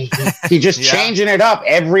mean, he just changing it up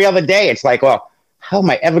every other day. It's like, well, how am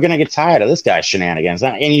I ever going to get tired of this guy's shenanigans?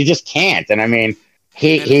 And you just can't. And I mean,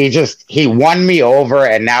 he won me over,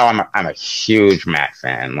 and now I'm a huge Matt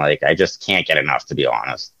fan. Like, I just can't get enough, to be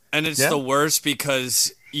honest. And it's the worst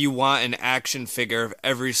because you want an action figure of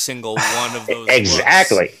every single one of those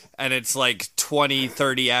exactly looks. And it's like 20,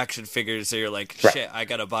 30 action figures that you're like, shit, I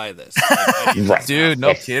gotta buy this. Like, dude,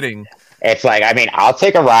 no kidding. It's like, I mean, I'll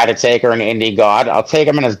take a Rider Taker, an Indie God. I'll take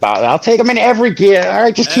him in his Bowser. I'll take him in every gear. All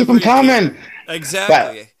right, just keep him coming.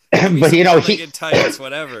 Exactly. But you know, tights,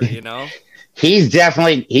 whatever, you know. He's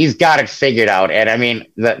got it figured out. And I mean,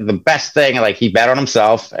 the best thing, like, he bet on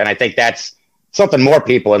himself, and I think that's something more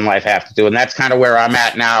people in life have to do. And that's kind of where I'm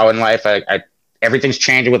at now in life. Everything's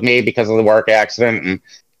changing with me because of the work accident, and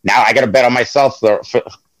now I got to bet on myself for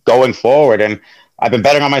going forward. And I've been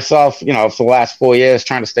betting on myself, you know, for the last 4 years,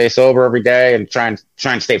 trying to stay sober every day and trying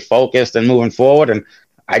to stay focused and moving forward. And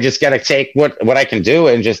I just got to take what I can do,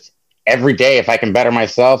 and just every day, if I can better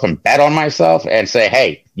myself and bet on myself and say,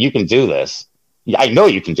 hey, you can do this. I know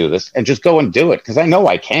you can do this, and just go and do it, because I know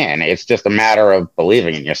I can. It's just a matter of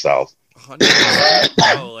believing in yourself.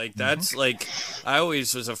 100%. No, like, that's like, I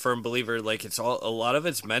always was a firm believer, like, it's a lot of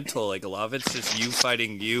it's mental, like, a lot of it's just you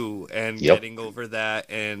fighting you and getting over that,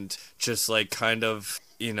 and just like kind of,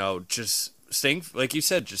 you know, just staying, like you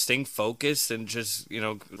said, just staying focused, and just, you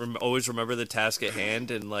know, always remember the task at hand,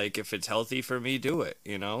 and like, if it's healthy for me, do it,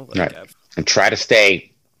 you know, like, right. And try to stay.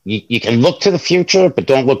 You can look to the future, but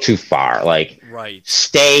don't look too far. Like,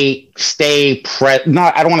 stay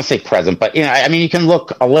not, I don't want to say present, but, you know, I mean, you can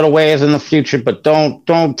look a little ways in the future, but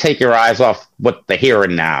don't take your eyes off what the here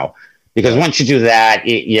and now, because once you do that,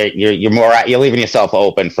 you're leaving yourself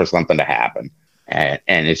open for something to happen. And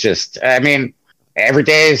it's just, I mean, every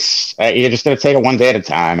day is, you're just going to take it one day at a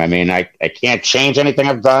time. I mean, I can't change anything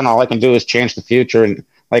I've done. All I can do is change the future. And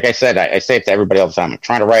like I said, I say it to everybody all the time, I'm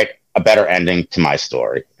trying to write a better ending to my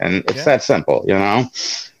story. And it's that simple, you know?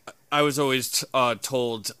 I was always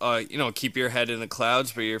told, you know, keep your head in the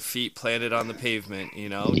clouds, but your feet planted on the pavement, you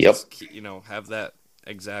know? Yep. Just, you know, have that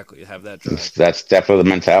drive. That's definitely the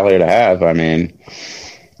mentality to have. I mean,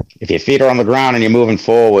 if your feet are on the ground and you're moving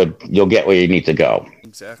forward, you'll get where you need to go.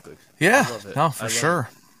 Exactly. Yeah, no, for sure.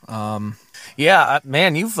 Man,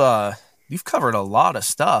 you've covered a lot of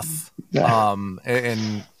stuff.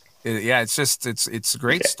 It's just it's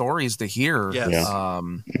great stories to hear. Yes.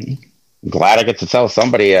 Glad I get to tell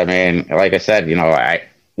somebody. I mean, like I said, you know,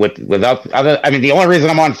 the only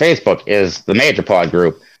reason I'm on Facebook is the Major Pod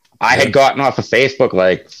group. I had gotten off of Facebook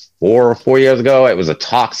like 4 years ago. It was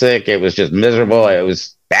toxic. It was just miserable. It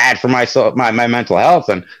was bad for my mental health,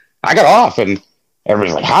 and I got off. And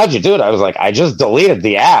everybody's like, "How'd you do it?" I was like, "I just deleted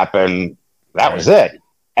the app, and that was it."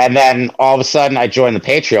 And then all of a sudden I joined the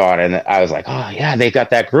Patreon, and I was like, oh yeah, they got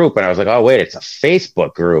that group. And I was like, oh wait, it's a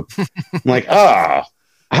Facebook group. I'm like, oh,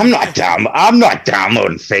 I'm not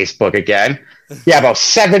downloading Facebook again. Yeah. About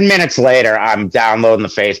 7 minutes later, I'm downloading the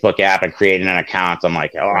Facebook app and creating an account. I'm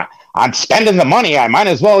like, oh, I'm spending the money. I might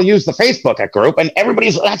as well use the Facebook group. And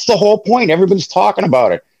that's the whole point. Everybody's talking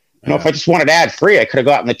about it. You know, if I just wanted ad free, I could have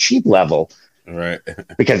gotten the cheap level. Right.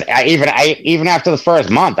 Because even after the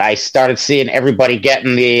first month, I started seeing everybody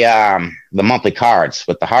getting the monthly cards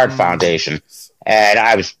with the Hard Foundation, and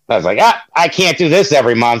I was like, I can't do this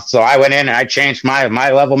every month, so I went in and I changed my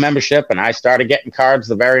level membership, and I started getting cards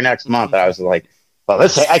the very next month. I was like, well,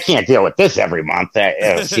 I can't deal with this every month.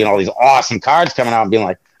 Seeing all these awesome cards coming out and being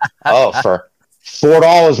like, oh, for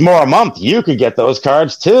 $4 more a month, you could get those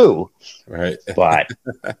cards too. Right. But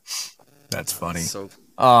that's funny.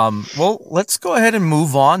 Well, let's go ahead and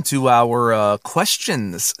move on to our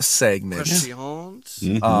questions segment.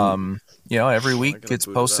 You know, every week gets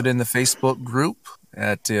posted in the Facebook group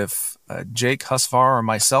at if Jake Husvar or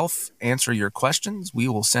myself answer your questions, we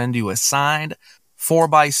will send you a signed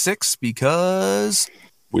 4x6 because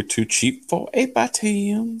we're too cheap for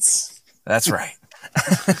 8x10s. That's right.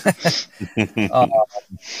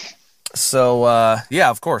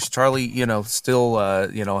 Of course, Charlie, you know, still,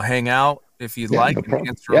 hang out if you'd like and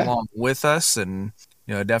answer along with us. And,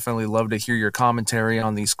 you know, definitely love to hear your commentary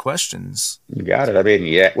on these questions. You got it. I mean,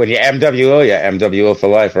 when you MWO, MWO for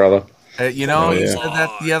life, brother. You know, you said that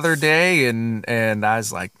the other day, and I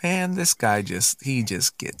was like, man, this guy just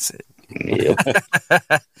gets it. Yep.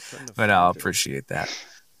 But I appreciate that.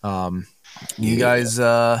 You guys,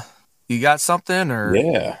 you got something or?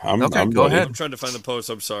 Yeah, I'm go ahead. I'm trying to find the post.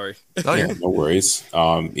 I'm sorry. Oh yeah, no worries.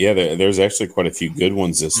 There's actually quite a few good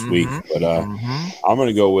ones this week, but I'm going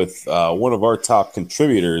to go with one of our top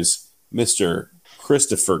contributors, Mr.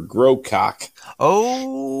 Christopher Growcock.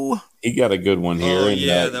 Oh, He got a good one here. Oh, and,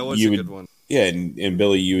 yeah, that was a good one. Yeah, and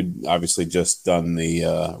Billy, you had obviously just done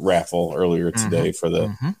the raffle earlier today for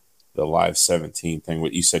the Live 17 thing.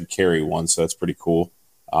 What you said, Carrie won, so that's pretty cool.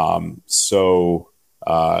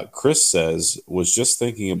 Chris says, was just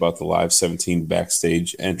thinking about the Live 17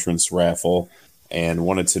 backstage entrance raffle and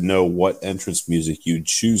wanted to know what entrance music you'd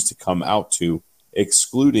choose to come out to,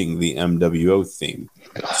 excluding the MWO theme.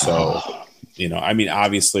 So, I mean,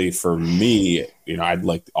 obviously for me, I'd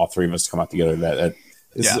like all three of us to come out together.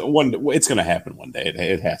 It's going to happen one day.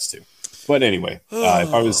 It has to. But anyway,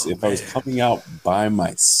 if I was coming out by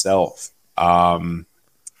myself, God,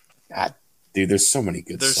 dude, there's so many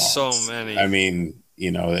good songs. There's so many. I mean,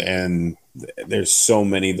 and there's so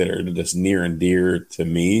many that are just near and dear to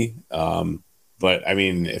me. But I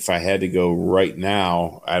mean, if I had to go right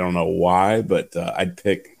now, I don't know why, but I'd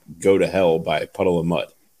pick "Go to Hell" by Puddle of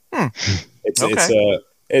Mud. I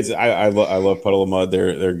love Puddle of Mud.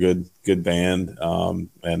 They're a good band, and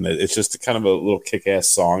it's just kind of a little kick-ass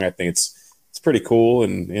song. I think it's pretty cool,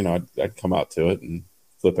 and I'd come out to it and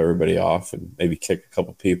flip everybody off and maybe kick a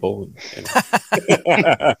couple people.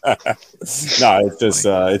 No,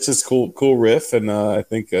 it's just cool riff, and I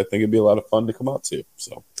think it'd be a lot of fun to come out to.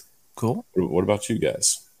 So cool. What about you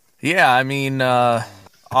guys? Yeah, I mean,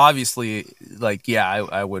 obviously,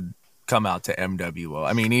 I would come out to MWO.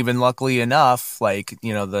 I mean, even luckily enough,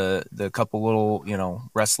 the couple little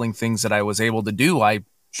wrestling things that I was able to do, I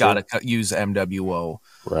gotta use MWO.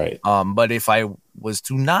 Right. But if I was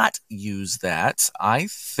to not use that, I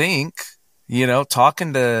think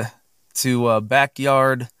talking to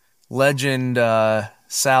backyard legend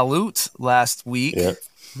Salute last week,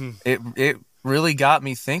 it really got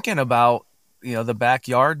me thinking about the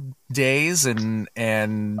backyard days, and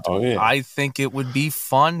I think it would be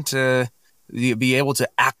fun to be able to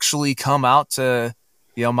actually come out to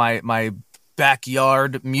my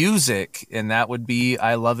backyard music, and that would be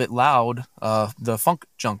 "I Love It Loud," the Funk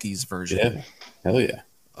Junkies version. Yeah, hell yeah.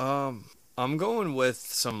 I'm going with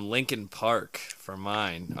some Linkin Park for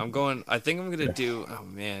mine. I think I'm gonna do. Oh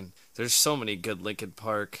man, there's so many good Linkin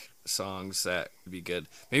Park songs that would be good.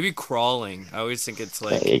 Maybe "Crawling." I always think it's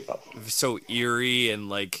so eerie and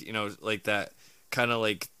like that kind of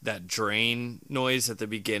like that drain noise at the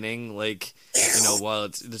beginning, while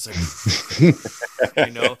it's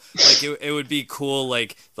like it would be cool,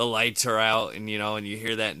 like the lights are out and and you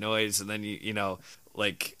hear that noise, and then you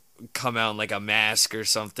come out in like a mask or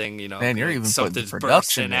something, Man, you're even something's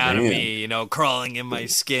production bursting out of me, crawling in my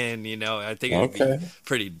skin, I think it would be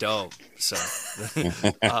pretty dope. So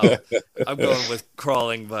I'm going with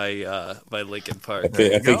 "Crawling" by Linkin Park.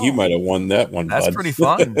 I think you might have won that one. That's bud. pretty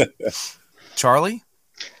fun. Charlie?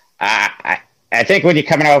 I think when you're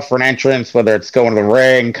coming out for an entrance, whether it's going to the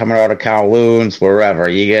ring, coming out of Kowloon's, wherever,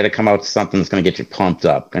 you got to come out to something that's going to get you pumped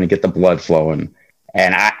up, going to get the blood flowing.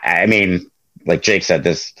 And I mean, like Jake said,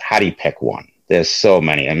 how do you pick one? There's so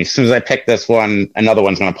many. I mean, as soon as I pick this one, another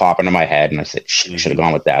one's going to pop into my head, and I say, shit, I should have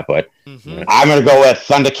gone with that. But I'm going to go with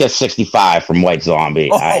 "Thunder Kiss 65" from White Zombie.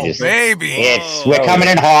 Oh, baby. We're coming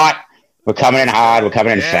in hot. We're coming in hard. We're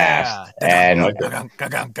coming in fast. And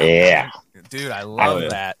yeah. Dude, I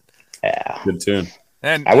love that. Yeah. Good tune.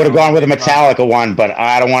 And I would have gone with a Metallica one, but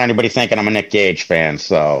I don't want anybody thinking I'm a Nick Gage fan,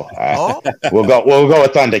 so we'll go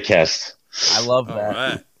with "Thunder Kiss." I love that. All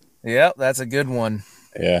right. Yep, that's a good one.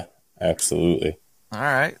 Yeah, absolutely. All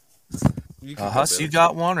right. Huss, you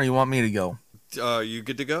got one, or you want me to go? You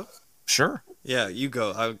good to go? Sure. Yeah, you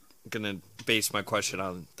go. I'm gonna base my question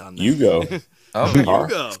on that. You go. Oh, you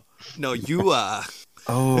go. No, you are.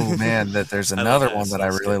 Oh man, there's another one that I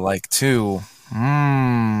really like too.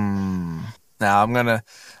 Now I'm gonna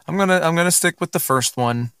stick with the first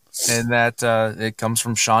one, and that it comes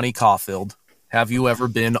from Shawnee Caulfield. Have you ever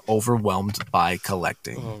been overwhelmed by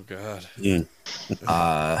collecting? Oh God.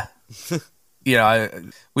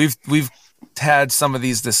 We've had some of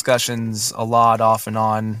these discussions a lot off and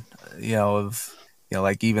on,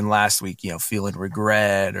 like even last week, feeling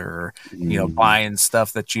regret or, buying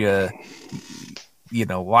stuff that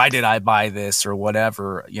why did I buy this or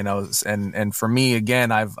whatever, and for me, again,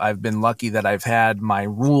 I've been lucky that I've had my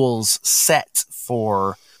rules set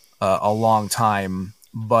for a long time,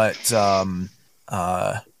 but,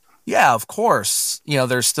 yeah, of course,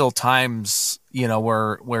 there's still times,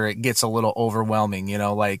 where it gets a little overwhelming,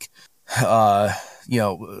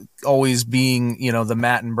 always being, the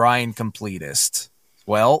Matt and Brian completist.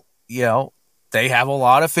 Well, they have a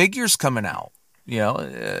lot of figures coming out,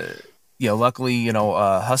 luckily,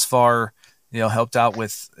 Husfar, helped out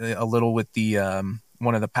with a little with the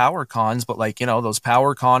one of the Power Cons, but like, those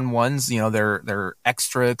Power Con ones, they're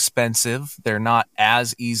extra expensive. They're not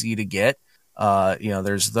as easy to get.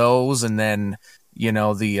 There's those, and then,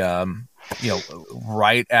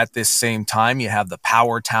 right at this same time, you have the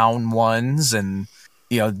Power Town ones, and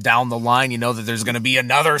down the line, that there's going to be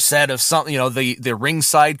another set of something. The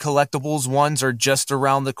ringside collectibles ones are just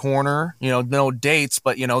around the corner. No dates,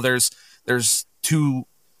 but there's two.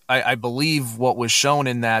 I believe what was shown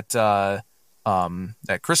in that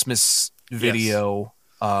that Christmas video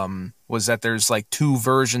was that there's like two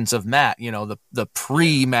versions of Matt. The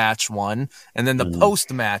pre-match one and then the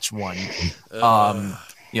post-match one.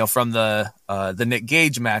 From the Nick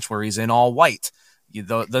Gage match where he's in all white.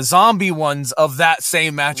 The zombie ones of that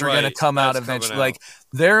same match are going to come out eventually. Like,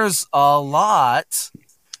 there's a lot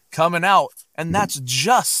coming out, and that's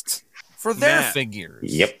just for their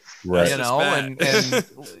figures. Yep. Right. And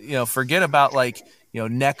forget about like,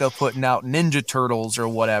 NECA putting out Ninja Turtles or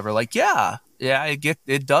whatever. Like,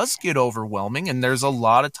 it does get overwhelming, and there's a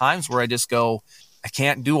lot of times where I just go, I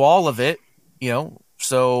can't do all of it,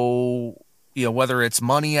 so whether it's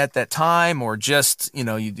money at that time or just,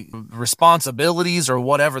 responsibilities or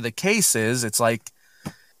whatever the case is, it's like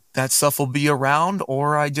that stuff will be around,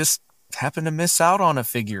 or I just happen to miss out on a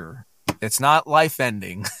figure. It's not life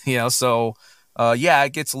ending, so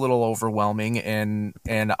it gets a little overwhelming, and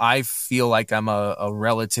I feel like I'm a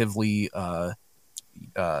relatively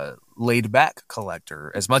laid back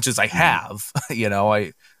collector as much as I have,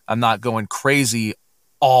 I'm not going crazy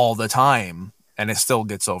all the time, and it still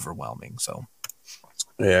gets overwhelming. So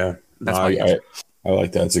yeah, I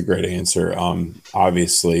like that. It's a great answer.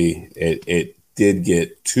 Obviously it did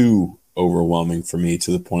get too overwhelming for me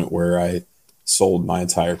to the point where I sold my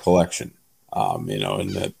entire collection. And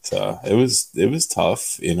that it was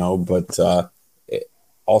tough, but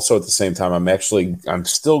also at the same time, I'm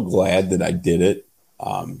still glad that I did it.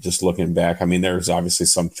 Just looking back, I mean, there's obviously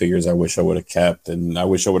some figures I wish I would have kept, and I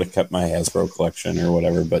wish I would have kept my Hasbro collection or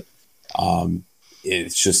whatever, but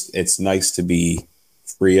it's nice to be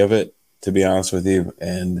free of it, to be honest with you.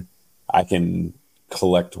 And I can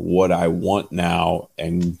collect what I want now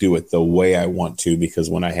and do it the way I want to, because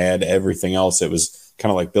when I had everything else, it was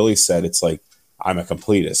kind of like Billy said, it's like, I'm a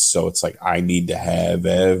completist. So it's like, I need to have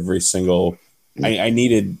every single, I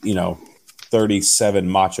needed, 37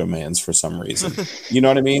 Macho Mans for some reason. You know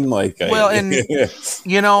what I mean? Like,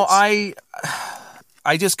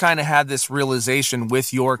 I just kind of had this realization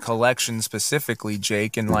with your collection specifically,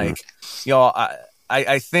 Jake. And like,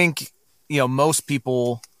 I think, most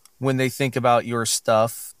people, when they think about your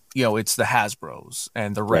stuff, it's the Hasbros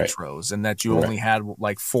and the retros, and that you only had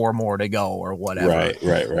like 4 more to go or whatever.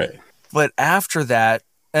 Right. But after that,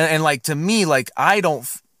 and like, to me, like, I don't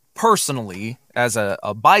personally, as a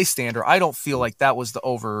bystander, I don't feel like that was the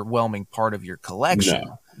overwhelming part of your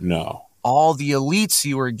collection. No. All the elites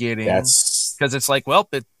you were getting, because it's like, well,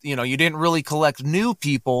 you didn't really collect new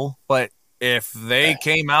people, but if they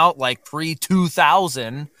came out like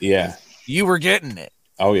pre-2000, you were getting it.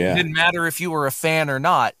 Oh yeah. It didn't matter if you were a fan or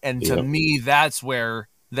not. And to me, that's where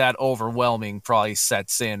that overwhelming probably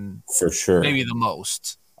sets in. For sure. Maybe the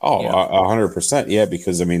most. Oh, 100%. Yeah,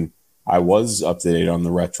 because I mean, I was up to date on the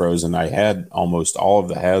retros, and I had almost all of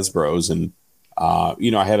the Hasbros, and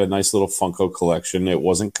I had a nice little Funko collection. It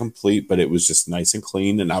wasn't complete, but it was just nice and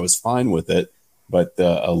clean, and I was fine with it. But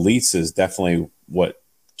the Elites is definitely what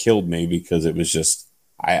killed me, because it was just,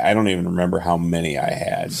 I don't even remember how many I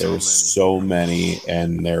had. There was so many,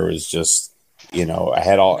 and there was just, I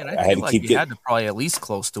had to keep getting. You had to probably at least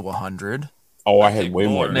close to 100. Oh, I had way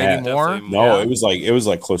more. Maybe more. No, it was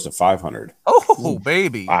like close to 500. Oh,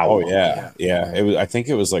 baby! Wow. Oh, yeah. It was. I think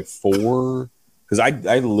it was like 4, because I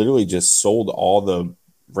literally just sold all the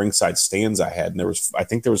ringside stands I had, and I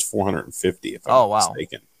think there was 450 if I'm not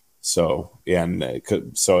mistaken. So yeah, and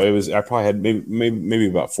so it was. I probably had maybe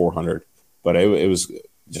about 400, but it was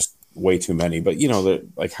just way too many. But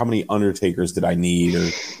like, how many Undertakers did I need?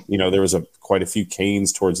 Or there was quite a few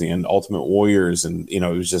Kanes towards the end, Ultimate Warriors, and it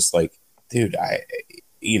was just like, dude,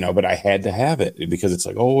 but I had to have it, because it's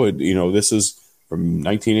like, this is from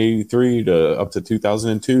 1983 to up to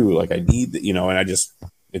 2002. Like, I need, and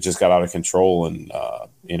it just got out of control, and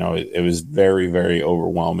it was very, very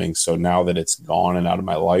overwhelming. So now that it's gone and out of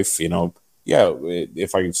my life,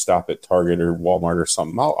 if I could stop at Target or Walmart or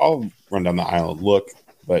something, I'll run down the aisle and look,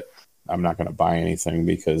 but I'm not going to buy anything,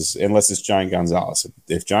 because unless it's Giant Gonzalez,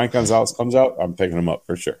 if Giant Gonzalez comes out, I'm picking him up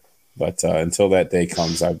for sure. But until that day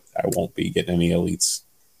comes, I won't be getting any Elites,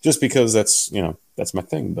 just because that's my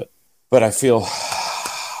thing. But I feel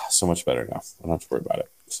so much better now. I don't have to worry about it.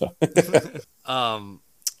 So,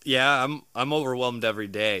 Yeah, I'm overwhelmed every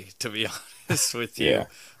day, to be honest with you.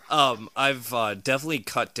 I've definitely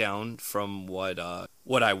cut down from what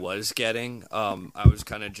I was getting. I was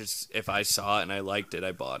kind of just, if I saw it and I liked it,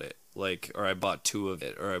 I bought it. Like, or I bought 2 of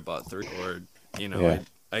it, or I bought 3, or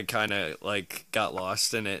I kind of like got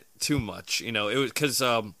lost in it too much. It was because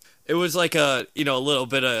it was like a little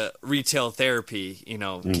bit of retail therapy,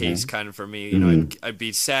 case kind of for me. I'd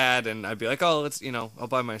be sad and I'd be like, oh, let's I'll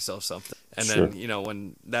buy myself something, and then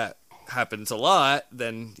when that happens a lot,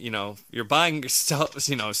 then you're buying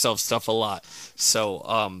yourself stuff a lot.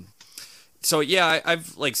 So yeah,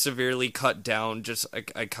 I've like severely cut down. Just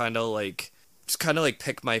I kind of like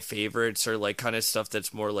pick my favorites, or like kind of stuff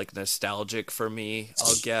that's more like nostalgic for me.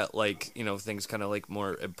 I'll get like things kind of like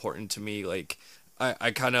more important to me. Like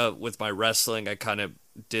I kind of, with my wrestling, I kind of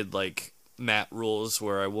did like mat rules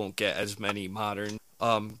where I won't get as many modern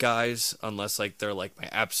guys unless like they're like my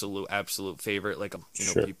absolute favorite, like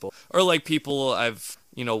people, or like people I've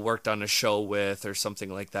worked on a show with or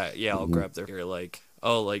something like that. Yeah, I'll grab their, like,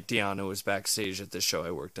 oh, like Deanna was backstage at the show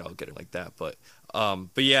I worked at, I'll get it like that. But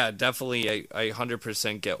yeah, definitely I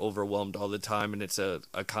 100% get overwhelmed all the time, and it's a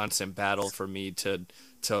constant battle for me to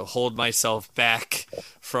hold myself back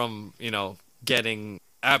from getting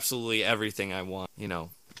absolutely everything I want.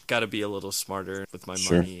 Got to be a little smarter with my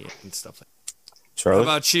money and stuff like that. Charlie? How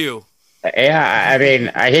about you? Yeah, I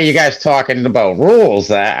mean, I hear you guys talking about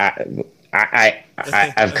rules. I've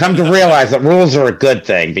come to realize that rules are a good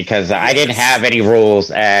thing, because I didn't have any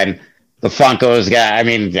rules, and the Funkos got, I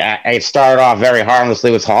mean, I started off very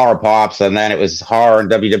harmlessly with horror pops, and then it was horror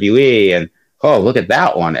and WWE, and oh, look at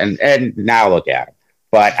that one, and now look at it.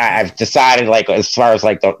 But I've decided, like, as far as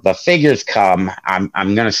like the figures come, I'm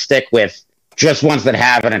gonna stick with just ones that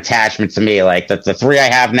have an attachment to me. Like the 3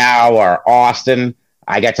 I have now are Austin.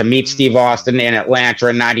 I got to meet Steve Austin in Atlanta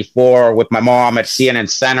in '94 with my mom at CNN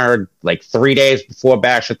Center, like 3 days before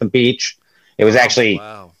Bash at the Beach. It was actually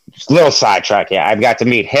a little sidetrack. Yeah, I've got to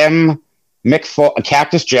meet him,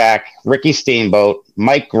 Cactus Jack, Ricky Steamboat,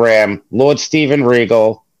 Mike Graham, Lord Steven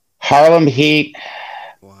Regal, Harlem Heat,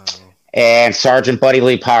 and Sergeant Buddy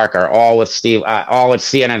Lee Parker, all at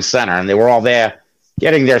CNN Center, and they were all there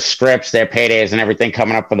getting their scripts, their paydays, and everything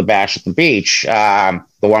coming up for the Bash at the Beach, the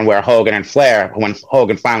one where Hogan and Flair, when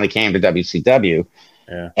Hogan finally came to WCW.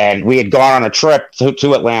 Yeah. And we had gone on a trip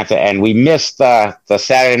to Atlanta, and we missed the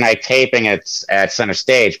Saturday night taping at Center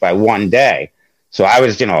Stage by 1 day. So I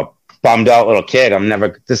was, bummed out little kid.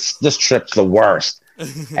 This trip's the worst.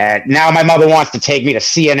 And now my mother wants to take me to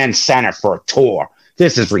CNN Center for a tour.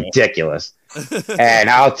 This is ridiculous. And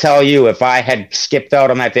I'll tell you, if I had skipped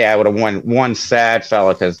out on that day, I would have won one sad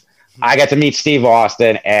fella, because I got to meet Steve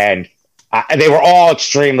Austin, and they were all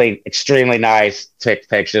extremely, extremely nice, took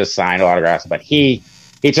pictures, signed autographs. But he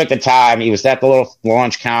took the time. He was at the little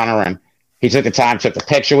launch counter, and he took the time, took the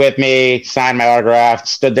picture with me, signed my autograph,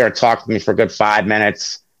 stood there and talked with me for a good 5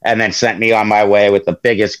 minutes, and then sent me on my way with the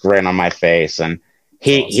biggest grin on my face. And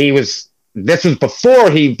this was before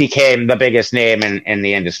he became the biggest name in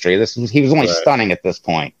the industry. He was only stunning at this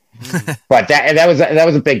point. But that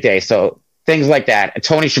was a big day. So things like that.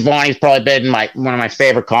 Tony Schiavone's probably been one of my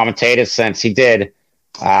favorite commentators since he did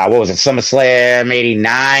SummerSlam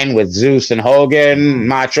 '89 with Zeus and Hogan,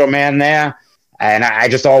 Macho Man there. And I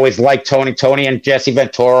just always liked Tony. Tony and Jesse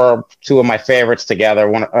Ventura, 2 of my favorites together.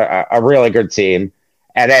 A really good team.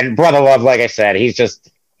 And then Brother Love, like I said, he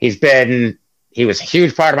was a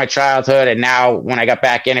huge part of my childhood, and now when I got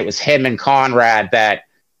back in, it was him and Conrad that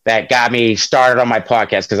got me started on my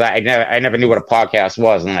podcast, because I never knew what a podcast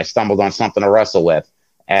was, and I stumbled on something to wrestle with.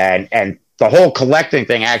 And the whole collecting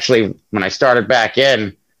thing, actually, when I started back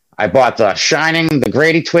in, I bought the Shining, the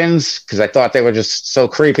Grady twins, because I thought they were just so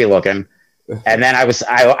creepy looking. And then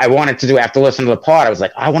I wanted to do, after listening to the pod, I was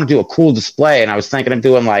like, I want to do a cool display, and I was thinking of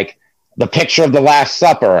doing like the picture of the Last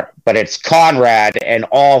Supper, but it's Conrad and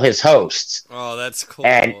all his hosts. Oh, that's cool.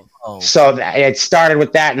 And so it started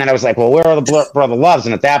with that, and then I was like, well, where are the Brother Loves?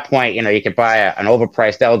 And at that point, you could buy an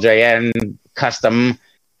overpriced LJN custom,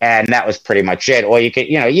 and that was pretty much it. Or you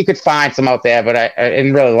could find some out there, but I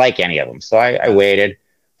didn't really like any of them, so I waited.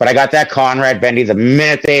 But I got that Conrad Bendy the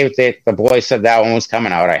minute the boys said that one was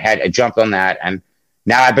coming out. I jumped on that, and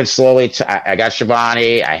now I've been slowly. I got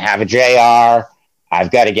Schiavone. I have a JR. I've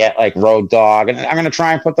got to get like Road Dogg, and I'm going to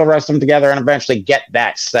try and put the rest of them together and eventually get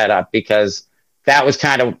that set up, because that was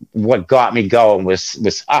kind of what got me going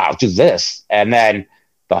was I'll do this. And then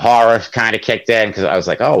the horror kind of kicked in, because I was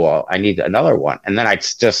like, oh, well, I need another one. And then I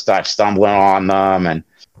just start stumbling on them, and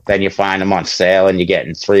then you find them on sale, and you're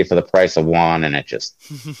getting 3 for the price of 1, and it just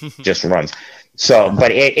runs. So,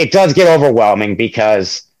 but it does get overwhelming,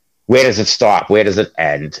 because where does it stop? Where does it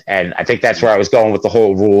end? And I think that's where I was going with the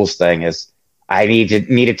whole rules thing. Is I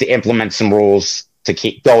needed to implement some rules to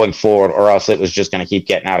keep going forward, or else it was just going to keep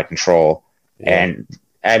getting out of control. Yeah. And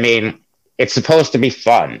I mean, it's supposed to be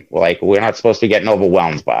fun. Like, we're not supposed to be getting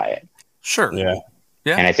overwhelmed by it. Sure. Yeah.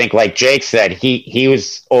 Yeah. And I think, like Jake said, he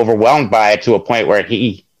was overwhelmed by it to a point where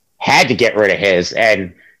he had to get rid of his,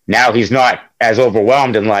 and now he's not as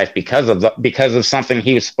overwhelmed in life because of something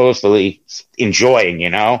he was supposed to be enjoying, you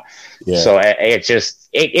know? Yeah. So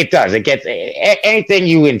it does. It gets anything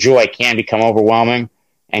you enjoy can become overwhelming,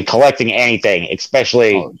 and collecting anything,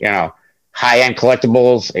 especially, you know, high-end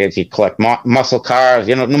collectibles, if you collect muscle cars,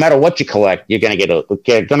 you know, no matter what you collect, you're going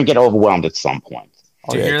to get overwhelmed at some point.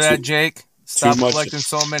 Did you hear that, Jake? Stop collecting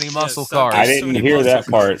so many muscle cars. I didn't hear that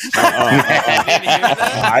part.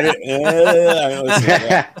 I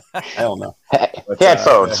didn't. Hell no.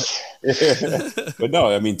 Headphones. But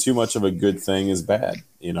no, I mean, too much of a good thing is bad.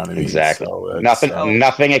 You know what I mean? Exactly. So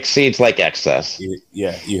nothing exceeds like excess.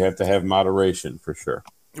 Yeah, you have to have moderation for sure.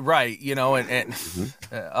 Right. You know, and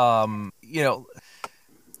you know,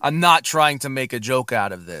 I'm not trying to make a joke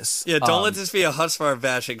out of this. Yeah, don't let this be a Husvar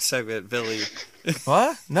bashing segment, Billy.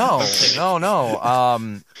 What? No.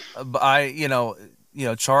 You know,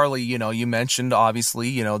 Charlie, you know, you mentioned obviously,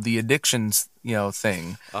 you know, the addictions, you know,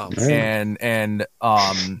 thing. And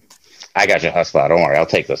I got you, Husvar. Don't worry, I'll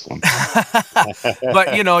take this one.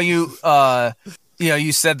 But you know, you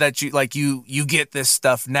said that you get this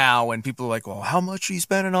stuff now, and people are like, well, how much are you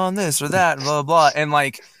spending on this or that, and blah blah blah. And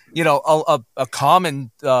like, you know, a common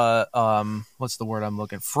what's the word I'm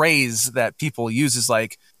looking, phrase that people use is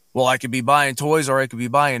like, well, I could be buying toys or I could be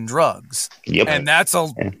buying drugs. Yep. And that's a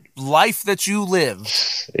life that you live.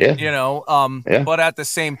 Yeah. You know, but at the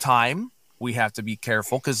same time, we have to be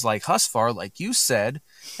careful because, like Husvar, like you said,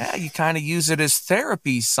 you kind of use it as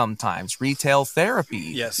therapy sometimes, retail therapy.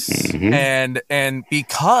 Yes. Mm-hmm. And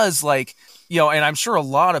because, like, you know, and I'm sure a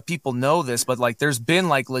lot of people know this, but like there's been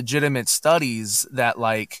like legitimate studies that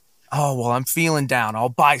like, oh, well, I'm feeling down, I'll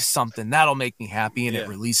buy something that'll make me happy, and it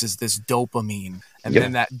releases this dopamine, and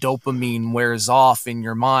then that dopamine wears off in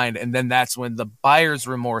your mind, and then that's when the buyer's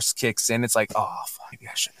remorse kicks in. It's like, oh, fuck, maybe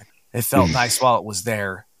I shouldn't. It felt nice while it was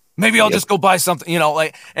there. Maybe I'll just go buy something, you know,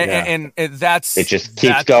 like, and that's it. Just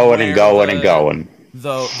keeps going and going and going.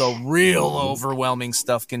 The real overwhelming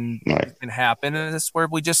stuff can happen, and it's where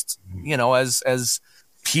we just, you know, as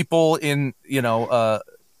people in, you know,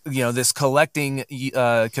 this collecting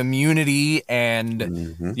community,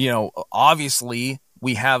 and you know, obviously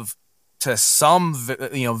we have to some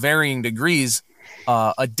varying degrees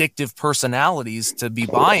addictive personalities to be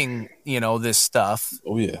buying, you know, this stuff.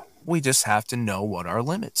 Oh yeah. We just have to know what our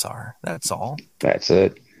limits are. That's all. That's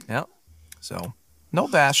it. Yep. So no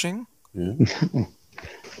bashing. Yeah.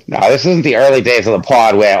 No, this isn't the early days of the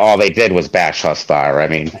pod where all they did was bash Husvar. I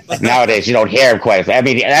mean, nowadays you don't hear him quite. I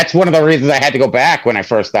mean, that's one of the reasons I had to go back when I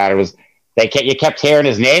first started. Was you kept hearing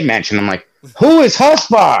his name mentioned. I'm like, who is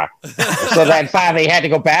Husvar? So then finally had to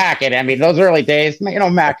go back, and I mean, those early days, you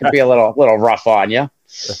know, Matt could be a little rough on you.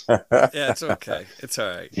 Yeah, it's okay. It's all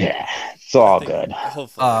right. Yeah, it's all good.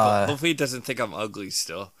 Hopefully he doesn't think I'm ugly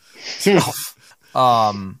still.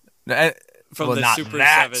 From the Super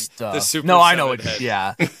 7. Stuff. The Super no, 7 I know it. head.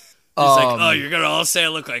 Yeah. He's like, oh, you're going to all say I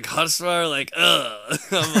look like Husvar? Like, ugh.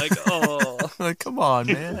 I'm like, oh. Like, come on,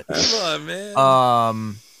 man. Come on,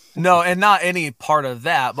 man. No, and not any part of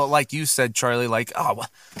that, but like you said, Charlie, like, oh,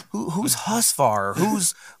 who's Husvar?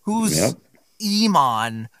 Who's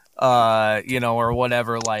Iman? You know, or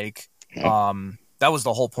whatever. Like, that was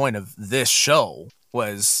the whole point of this show,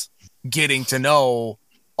 was getting to know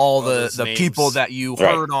all the people that you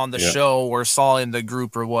heard on the show or saw in the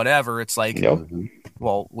group or whatever. It's like,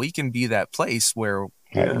 well, we can be that place where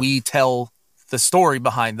we tell the story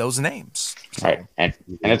behind those names. Right, and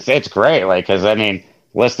it's great, like, because I mean,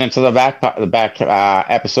 listening to the back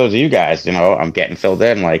episodes of you guys, you know, I'm getting filled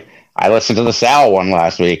in. Like, I listened to the Sal one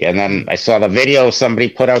last week, and then I saw the video somebody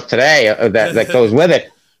put out today that goes with it.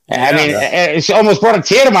 I mean, it almost brought a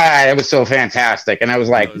tear to my eye. It was so fantastic, and I was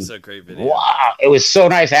like, it was a great video. Wow, it was so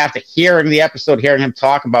nice after hearing the episode, hearing him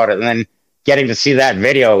talk about it, and then getting to see that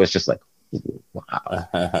video. It was just like,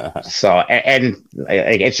 wow. So, and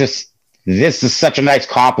it's just, this is such a nice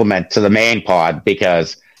compliment to the main pod,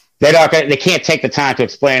 because they can't take the time to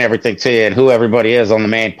explain everything to you and who everybody is on the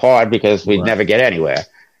main pod, because we'd never get anywhere.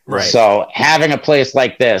 Right. So having a place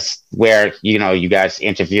like this where, you know, you guys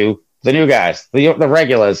interview the new guys, the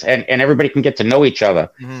regulars, and everybody can get to know each other.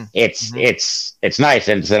 Mm-hmm. It's nice,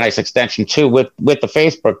 and it's a nice extension too with the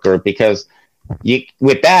Facebook group, because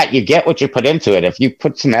with that you get what you put into it. If you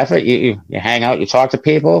put some effort, you hang out, you talk to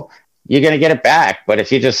people, you're going to get it back. But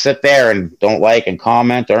if you just sit there and don't like and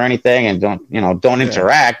comment or anything and don't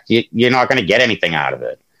interact, you're not going to get anything out of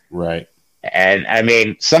it. Right. And I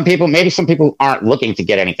mean, some people aren't looking to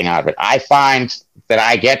get anything out of it. I find that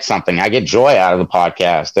I get something. I get joy out of the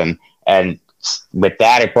podcast. And with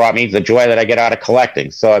that, it brought me the joy that I get out of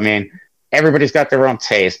collecting. So, I mean, everybody's got their own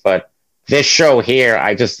taste, but this show here,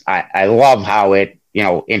 I love how it,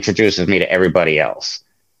 introduces me to everybody else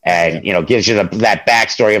and, gives you that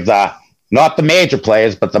backstory of not the major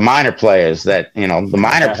players, but the minor players that, the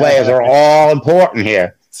minor players are all important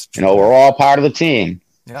here. We're all part of the team.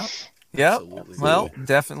 Yeah. Yeah. Well,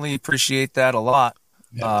 definitely appreciate that a lot.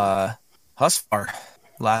 Husfar,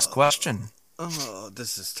 last question. Oh,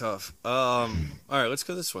 this is tough. All right, let's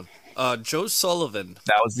go this one. Joe Sullivan.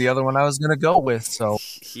 That was the other one I was going to go with. So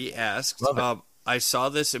he asked, I saw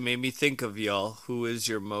this. It made me think of y'all. Who is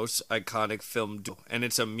your most iconic film duo? And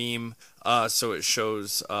it's a meme. So it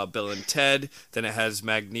shows Bill and Ted. Then it has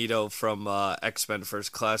Magneto from X-Men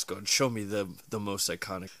First Class going, show me the most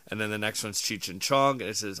iconic. And then the next one's Cheech and Chong. And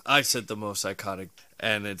it says, I said the most iconic.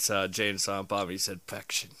 And it's Jay and Silent Bob. He said,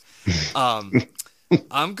 perfection.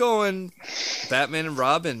 I'm going Batman and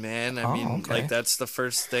Robin, man. I mean, like, that's the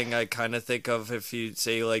first thing I kind of think of if you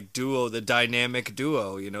say, like, duo, the dynamic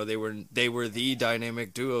duo. They were the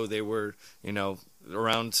dynamic duo. They were,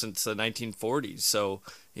 around since the 1940s. So,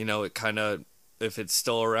 it kind of, if it's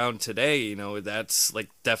still around today, that's, like,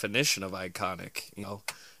 definition of iconic,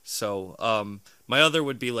 So, my other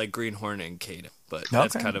would be, like, Green Hornet and Kate. But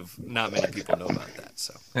that's kind of, not many people know about that,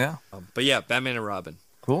 so. Yeah. But, yeah, Batman and Robin.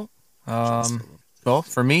 Cool. Well,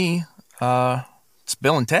 for me, it's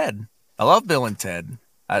Bill and Ted. I love Bill and Ted.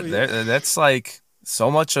 That's like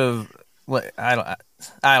so much of. I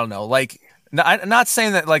don't know. Like, I'm not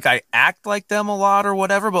saying that like I act like them a lot or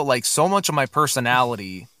whatever, but like so much of my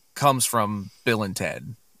personality comes from Bill and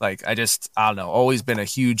Ted. Like I don't know. Always been a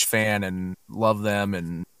huge fan and love them,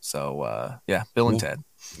 and so Bill and Ted.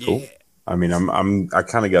 Cool. Yeah. I mean, I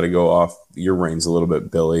kind of got to go off your reins a little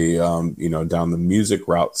bit, Billy. Down the music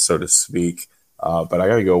route, so to speak. But I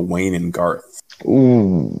got to go Wayne and Garth.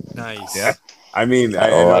 Ooh, nice. Yeah. I mean, I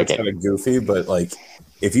know it's kind of goofy, but like,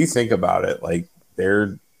 if you think about it, like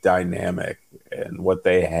their dynamic and what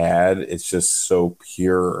they had, it's just so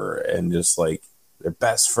pure and just like they're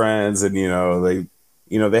best friends. And,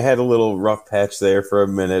 they had a little rough patch there for a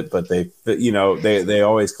minute, but they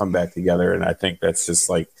always come back together. And I think that's just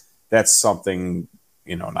like, that's something,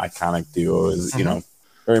 an iconic duo is,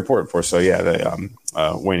 very important for us. So yeah,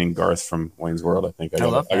 Wayne and Garth from Wayne's World. I think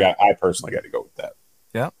I personally got to go with that.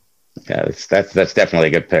 Yeah, that's definitely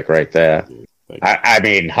a good pick right there. I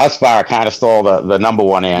mean, Husfar kind of stole the number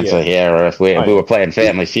one answer here. If we were playing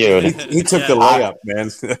Family Feud, he took the layup,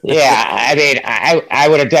 man. Yeah, I mean, I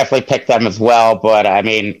would have definitely picked them as well. But I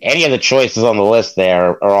mean, any of the choices on the list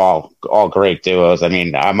there are all great duos. I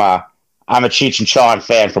mean, I'm a Cheech and Chong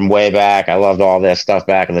fan from way back. I loved all their stuff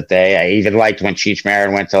back in the day. I even liked when Cheech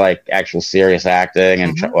Marin went to like actual serious acting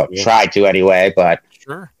and tried to anyway. But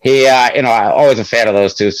sure, he, I'm always a fan of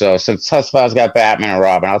those two. So since Husfar's got Batman and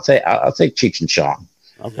Robin, I'll take Cheech and Chong.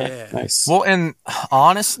 Okay, nice. Well, and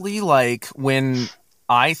honestly, like when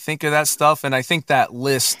I think of that stuff, and I think that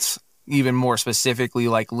list even more specifically,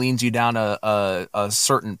 like leans you down a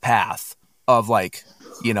certain path of like.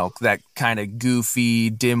 That kind of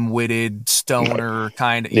goofy, dim-witted stoner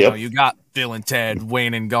kind of, you got Bill and Ted,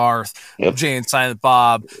 Wayne and Garth, Jay and Silent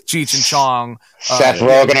Bob, Cheech and Chong, Seth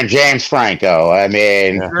Rogen and James Franco. I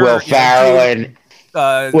mean, Will Ferrell and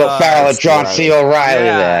John C. O'Reilly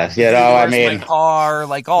there. I mean, my car,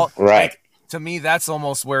 like all right. Like, to me, that's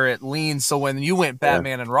almost where it leans. So when you went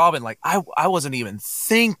Batman and Robin, like I wasn't even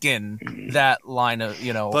thinking that line of,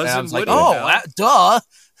 and I was like, duh.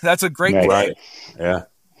 That's a great pick. Right. Yeah.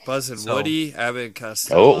 Buzz and Woody, Abbott and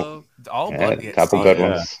Costello. A couple good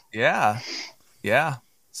ones. Yeah.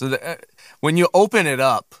 So when you open it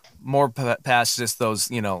up more past just those,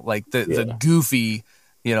 like the goofy,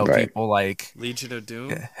 people like Legion of Doom.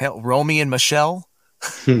 Hell, Romy and Michelle.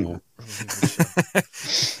 People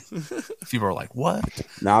are like, what?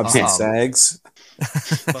 Knobs and Sags. I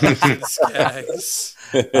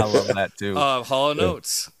love that too. Hall &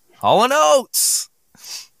 Oates. Hall & Oates.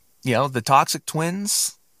 The Toxic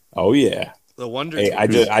Twins. Oh yeah, the Wonder. Hey, I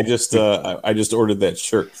just ordered that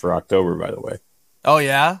shirt for October, by the way. Oh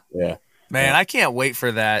yeah, yeah, man, I can't wait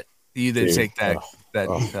for that. You to take that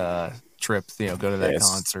trip, go to that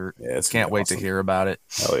concert. Yeah, can't wait to hear about it.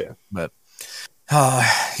 Oh yeah, but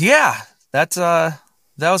that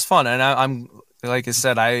was fun, and I'm like I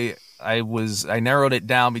said, I I narrowed it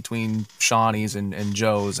down between Shawnee's and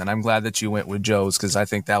Joe's, and I'm glad that you went with Joe's because I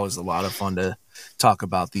think that was a lot of fun to talk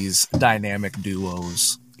about these dynamic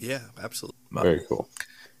duos. Yeah, absolutely. Very cool.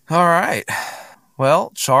 All right.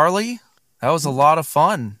 Well, Charlie, that was a lot of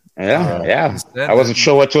fun. Yeah. I wasn't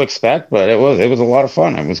sure what to expect, but it was a lot of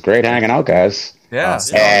fun. It was great hanging out, guys. Yeah.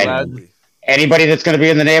 And anybody that's going to be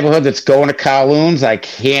in the neighborhood that's going to Kowloon's, I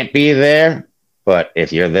can't be there. But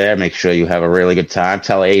if you're there, make sure you have a really good time.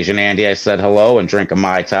 Tell Asian Andy I said hello and drink a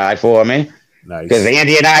Mai Tai for me. Nice. Because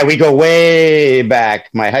Andy and I, we go way back,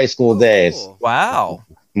 my high school days. Wow.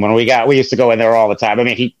 When we used to go in there all the time. I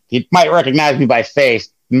mean, he might recognize me by face,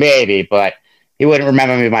 maybe, but he wouldn't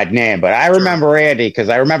remember me by name. But I remember Andy because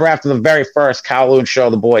I remember after the very first Kowloon show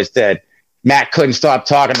the boys did, Matt couldn't stop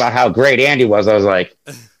talking about how great Andy was. I was like,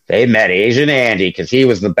 they met Asian Andy because he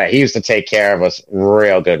was the best. He used to take care of us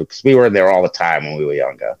real good because we were in there all the time when we were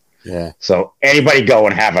younger. Yeah. So anybody go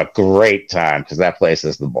and have a great time because that place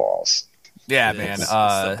is the balls. Yeah, man. It's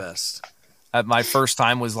the best. My first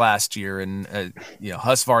time was last year, and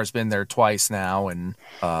Husvar's been there twice now, and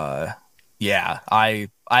yeah, I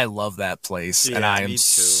love that place, and I am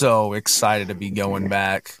so excited to be going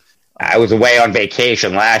back. I was away on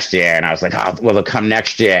vacation last year, and I was like, "Oh, well, they'll come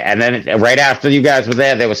next year." And then right after you guys were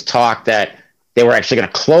there was talk that they were actually going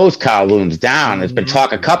to close Kowloon's down. There's been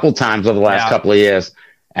talk a couple times over the last couple of years,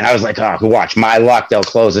 and I was like, "Oh, watch my luck; they'll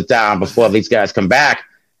close it down before these guys come back."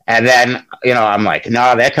 And then I'm like,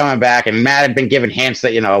 "No, they're coming back." And Matt had been giving hints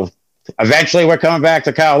that eventually we're coming back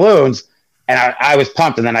to Kowloon's, and I was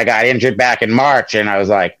pumped. And then I got injured back in March, and I was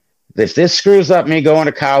like, "If this screws up me going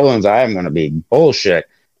to Kowloon's, I am going to be bullshit."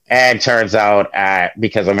 And turns out,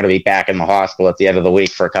 because I'm going to be back in the hospital at the end of the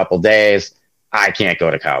week for a couple days, I can't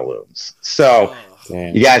go to Kowloon's. So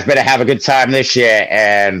you guys better have a good time this year,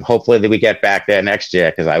 and hopefully that we get back there next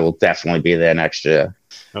year because I will definitely be there next year.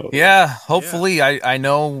 Yeah, hopefully. Yeah. I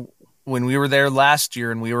know when we were there last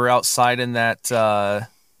year and we were outside in that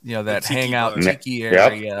that hangout tiki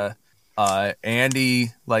area,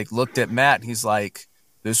 Andy looked at Matt and he's like,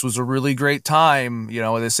 "This was a really great time.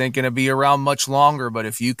 This ain't going to be around much longer, but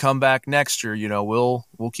if you come back next year, we'll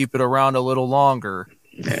keep it around a little longer."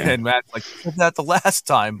 Yeah. And Matt's like, "I did that the last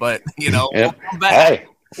time, but we'll come back." Hey,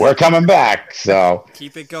 we're coming back. So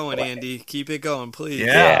keep it going, Andy. Keep it going, please.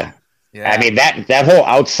 Yeah. I mean, that whole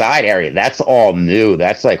outside area, that's all new.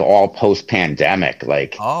 That's all post-pandemic.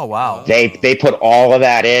 Oh, wow. They put all of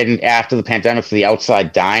that in after the pandemic for the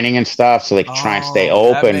outside dining and stuff so they can try and stay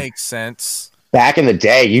open. That makes sense. Back in the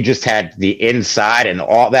day, you just had the inside and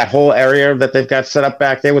all that whole area that they've got set up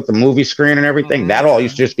back there with the movie screen and everything. That all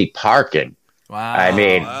used to just be parking. Wow. I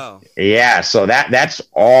mean, yeah. So that's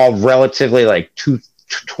all relatively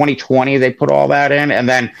 2020. They put all that in, and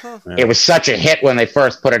then it was such a hit when they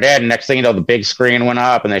first put it in. Next thing you know, the big screen went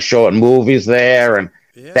up, and they're showing movies there, and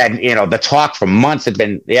then the talk for months had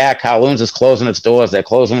been, Kowloon's is closing its doors. They're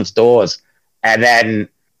closing its doors, and then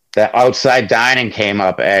the outside dining came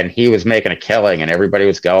up and he was making a killing and everybody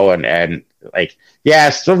was going and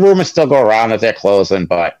the rumors still go around that they're closing,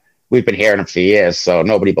 but we've been hearing them for years, so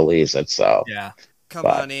nobody believes it. So come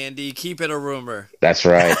on, Andy, keep it a rumor. That's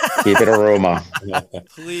right. Keep it a rumor.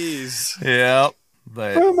 Please. Yeah.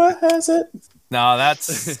 But rumor has it. No,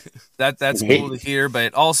 that's cool to hear,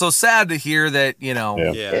 but also sad to hear that you're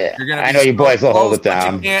gonna. I know you boys will hold it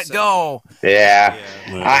down. You can't go. Yeah.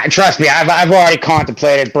 Trust me, I've already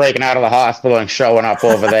contemplated breaking out of the hospital and showing up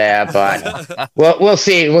over there, but we'll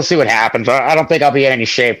see. We'll see what happens. I don't think I'll be in any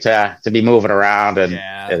shape to be moving around, and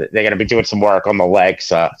they're gonna be doing some work on the legs,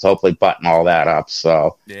 so hopefully button all that up.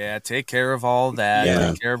 So take care of all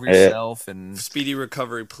that. Take care of yourself and speedy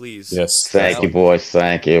recovery, please. Yes. Thank you, boys.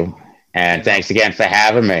 Thank you. And thanks again for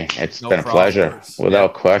having me. It's been a pleasure,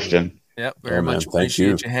 without question. Yep, very much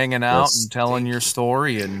appreciate you hanging out and telling your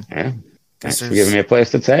story. And thanks for giving me a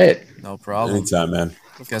place to say it. No problem. Anytime, man.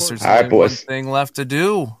 Guess there's only one thing left to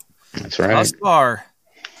do. That's right. Husvar.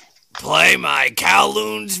 Play my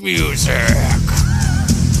Kowloon's music.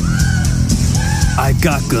 I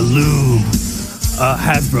got Galoob, a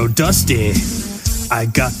Hasbro Dusty. I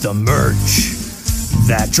got the merch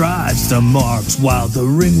that drives the marks, while the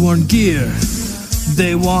ringworn gear,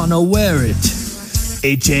 they wanna wear it.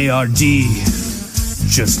 HARD,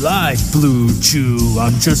 just like Blue Chew,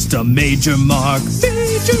 I'm just a major mark.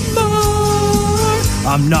 Major mark.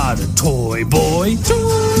 I'm not a toy boy.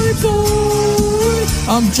 Toy boy.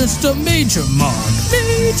 I'm just a major mark.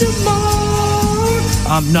 Major mark.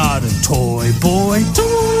 I'm not a toy boy.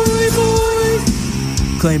 Toy boy.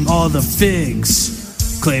 Claim all the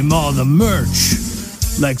figs. Claim all the merch.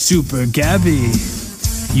 Like Super Gabby,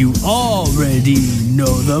 you already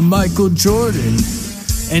know the Michael Jordan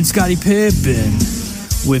and Scottie Pippen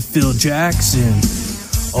with Phil Jackson.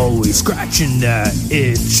 Always scratching that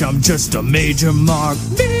itch. I'm just a Major Mark.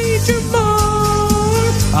 Major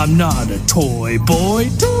Mark. I'm not a toy boy.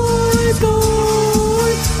 Toy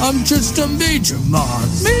boy. I'm just a Major Mark.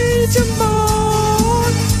 Major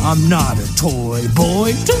Mark. I'm not a toy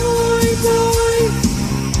boy. Toy boy.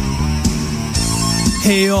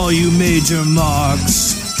 Hey, all you Major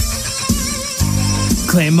Marks.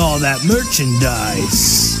 Claim all that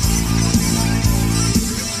merchandise.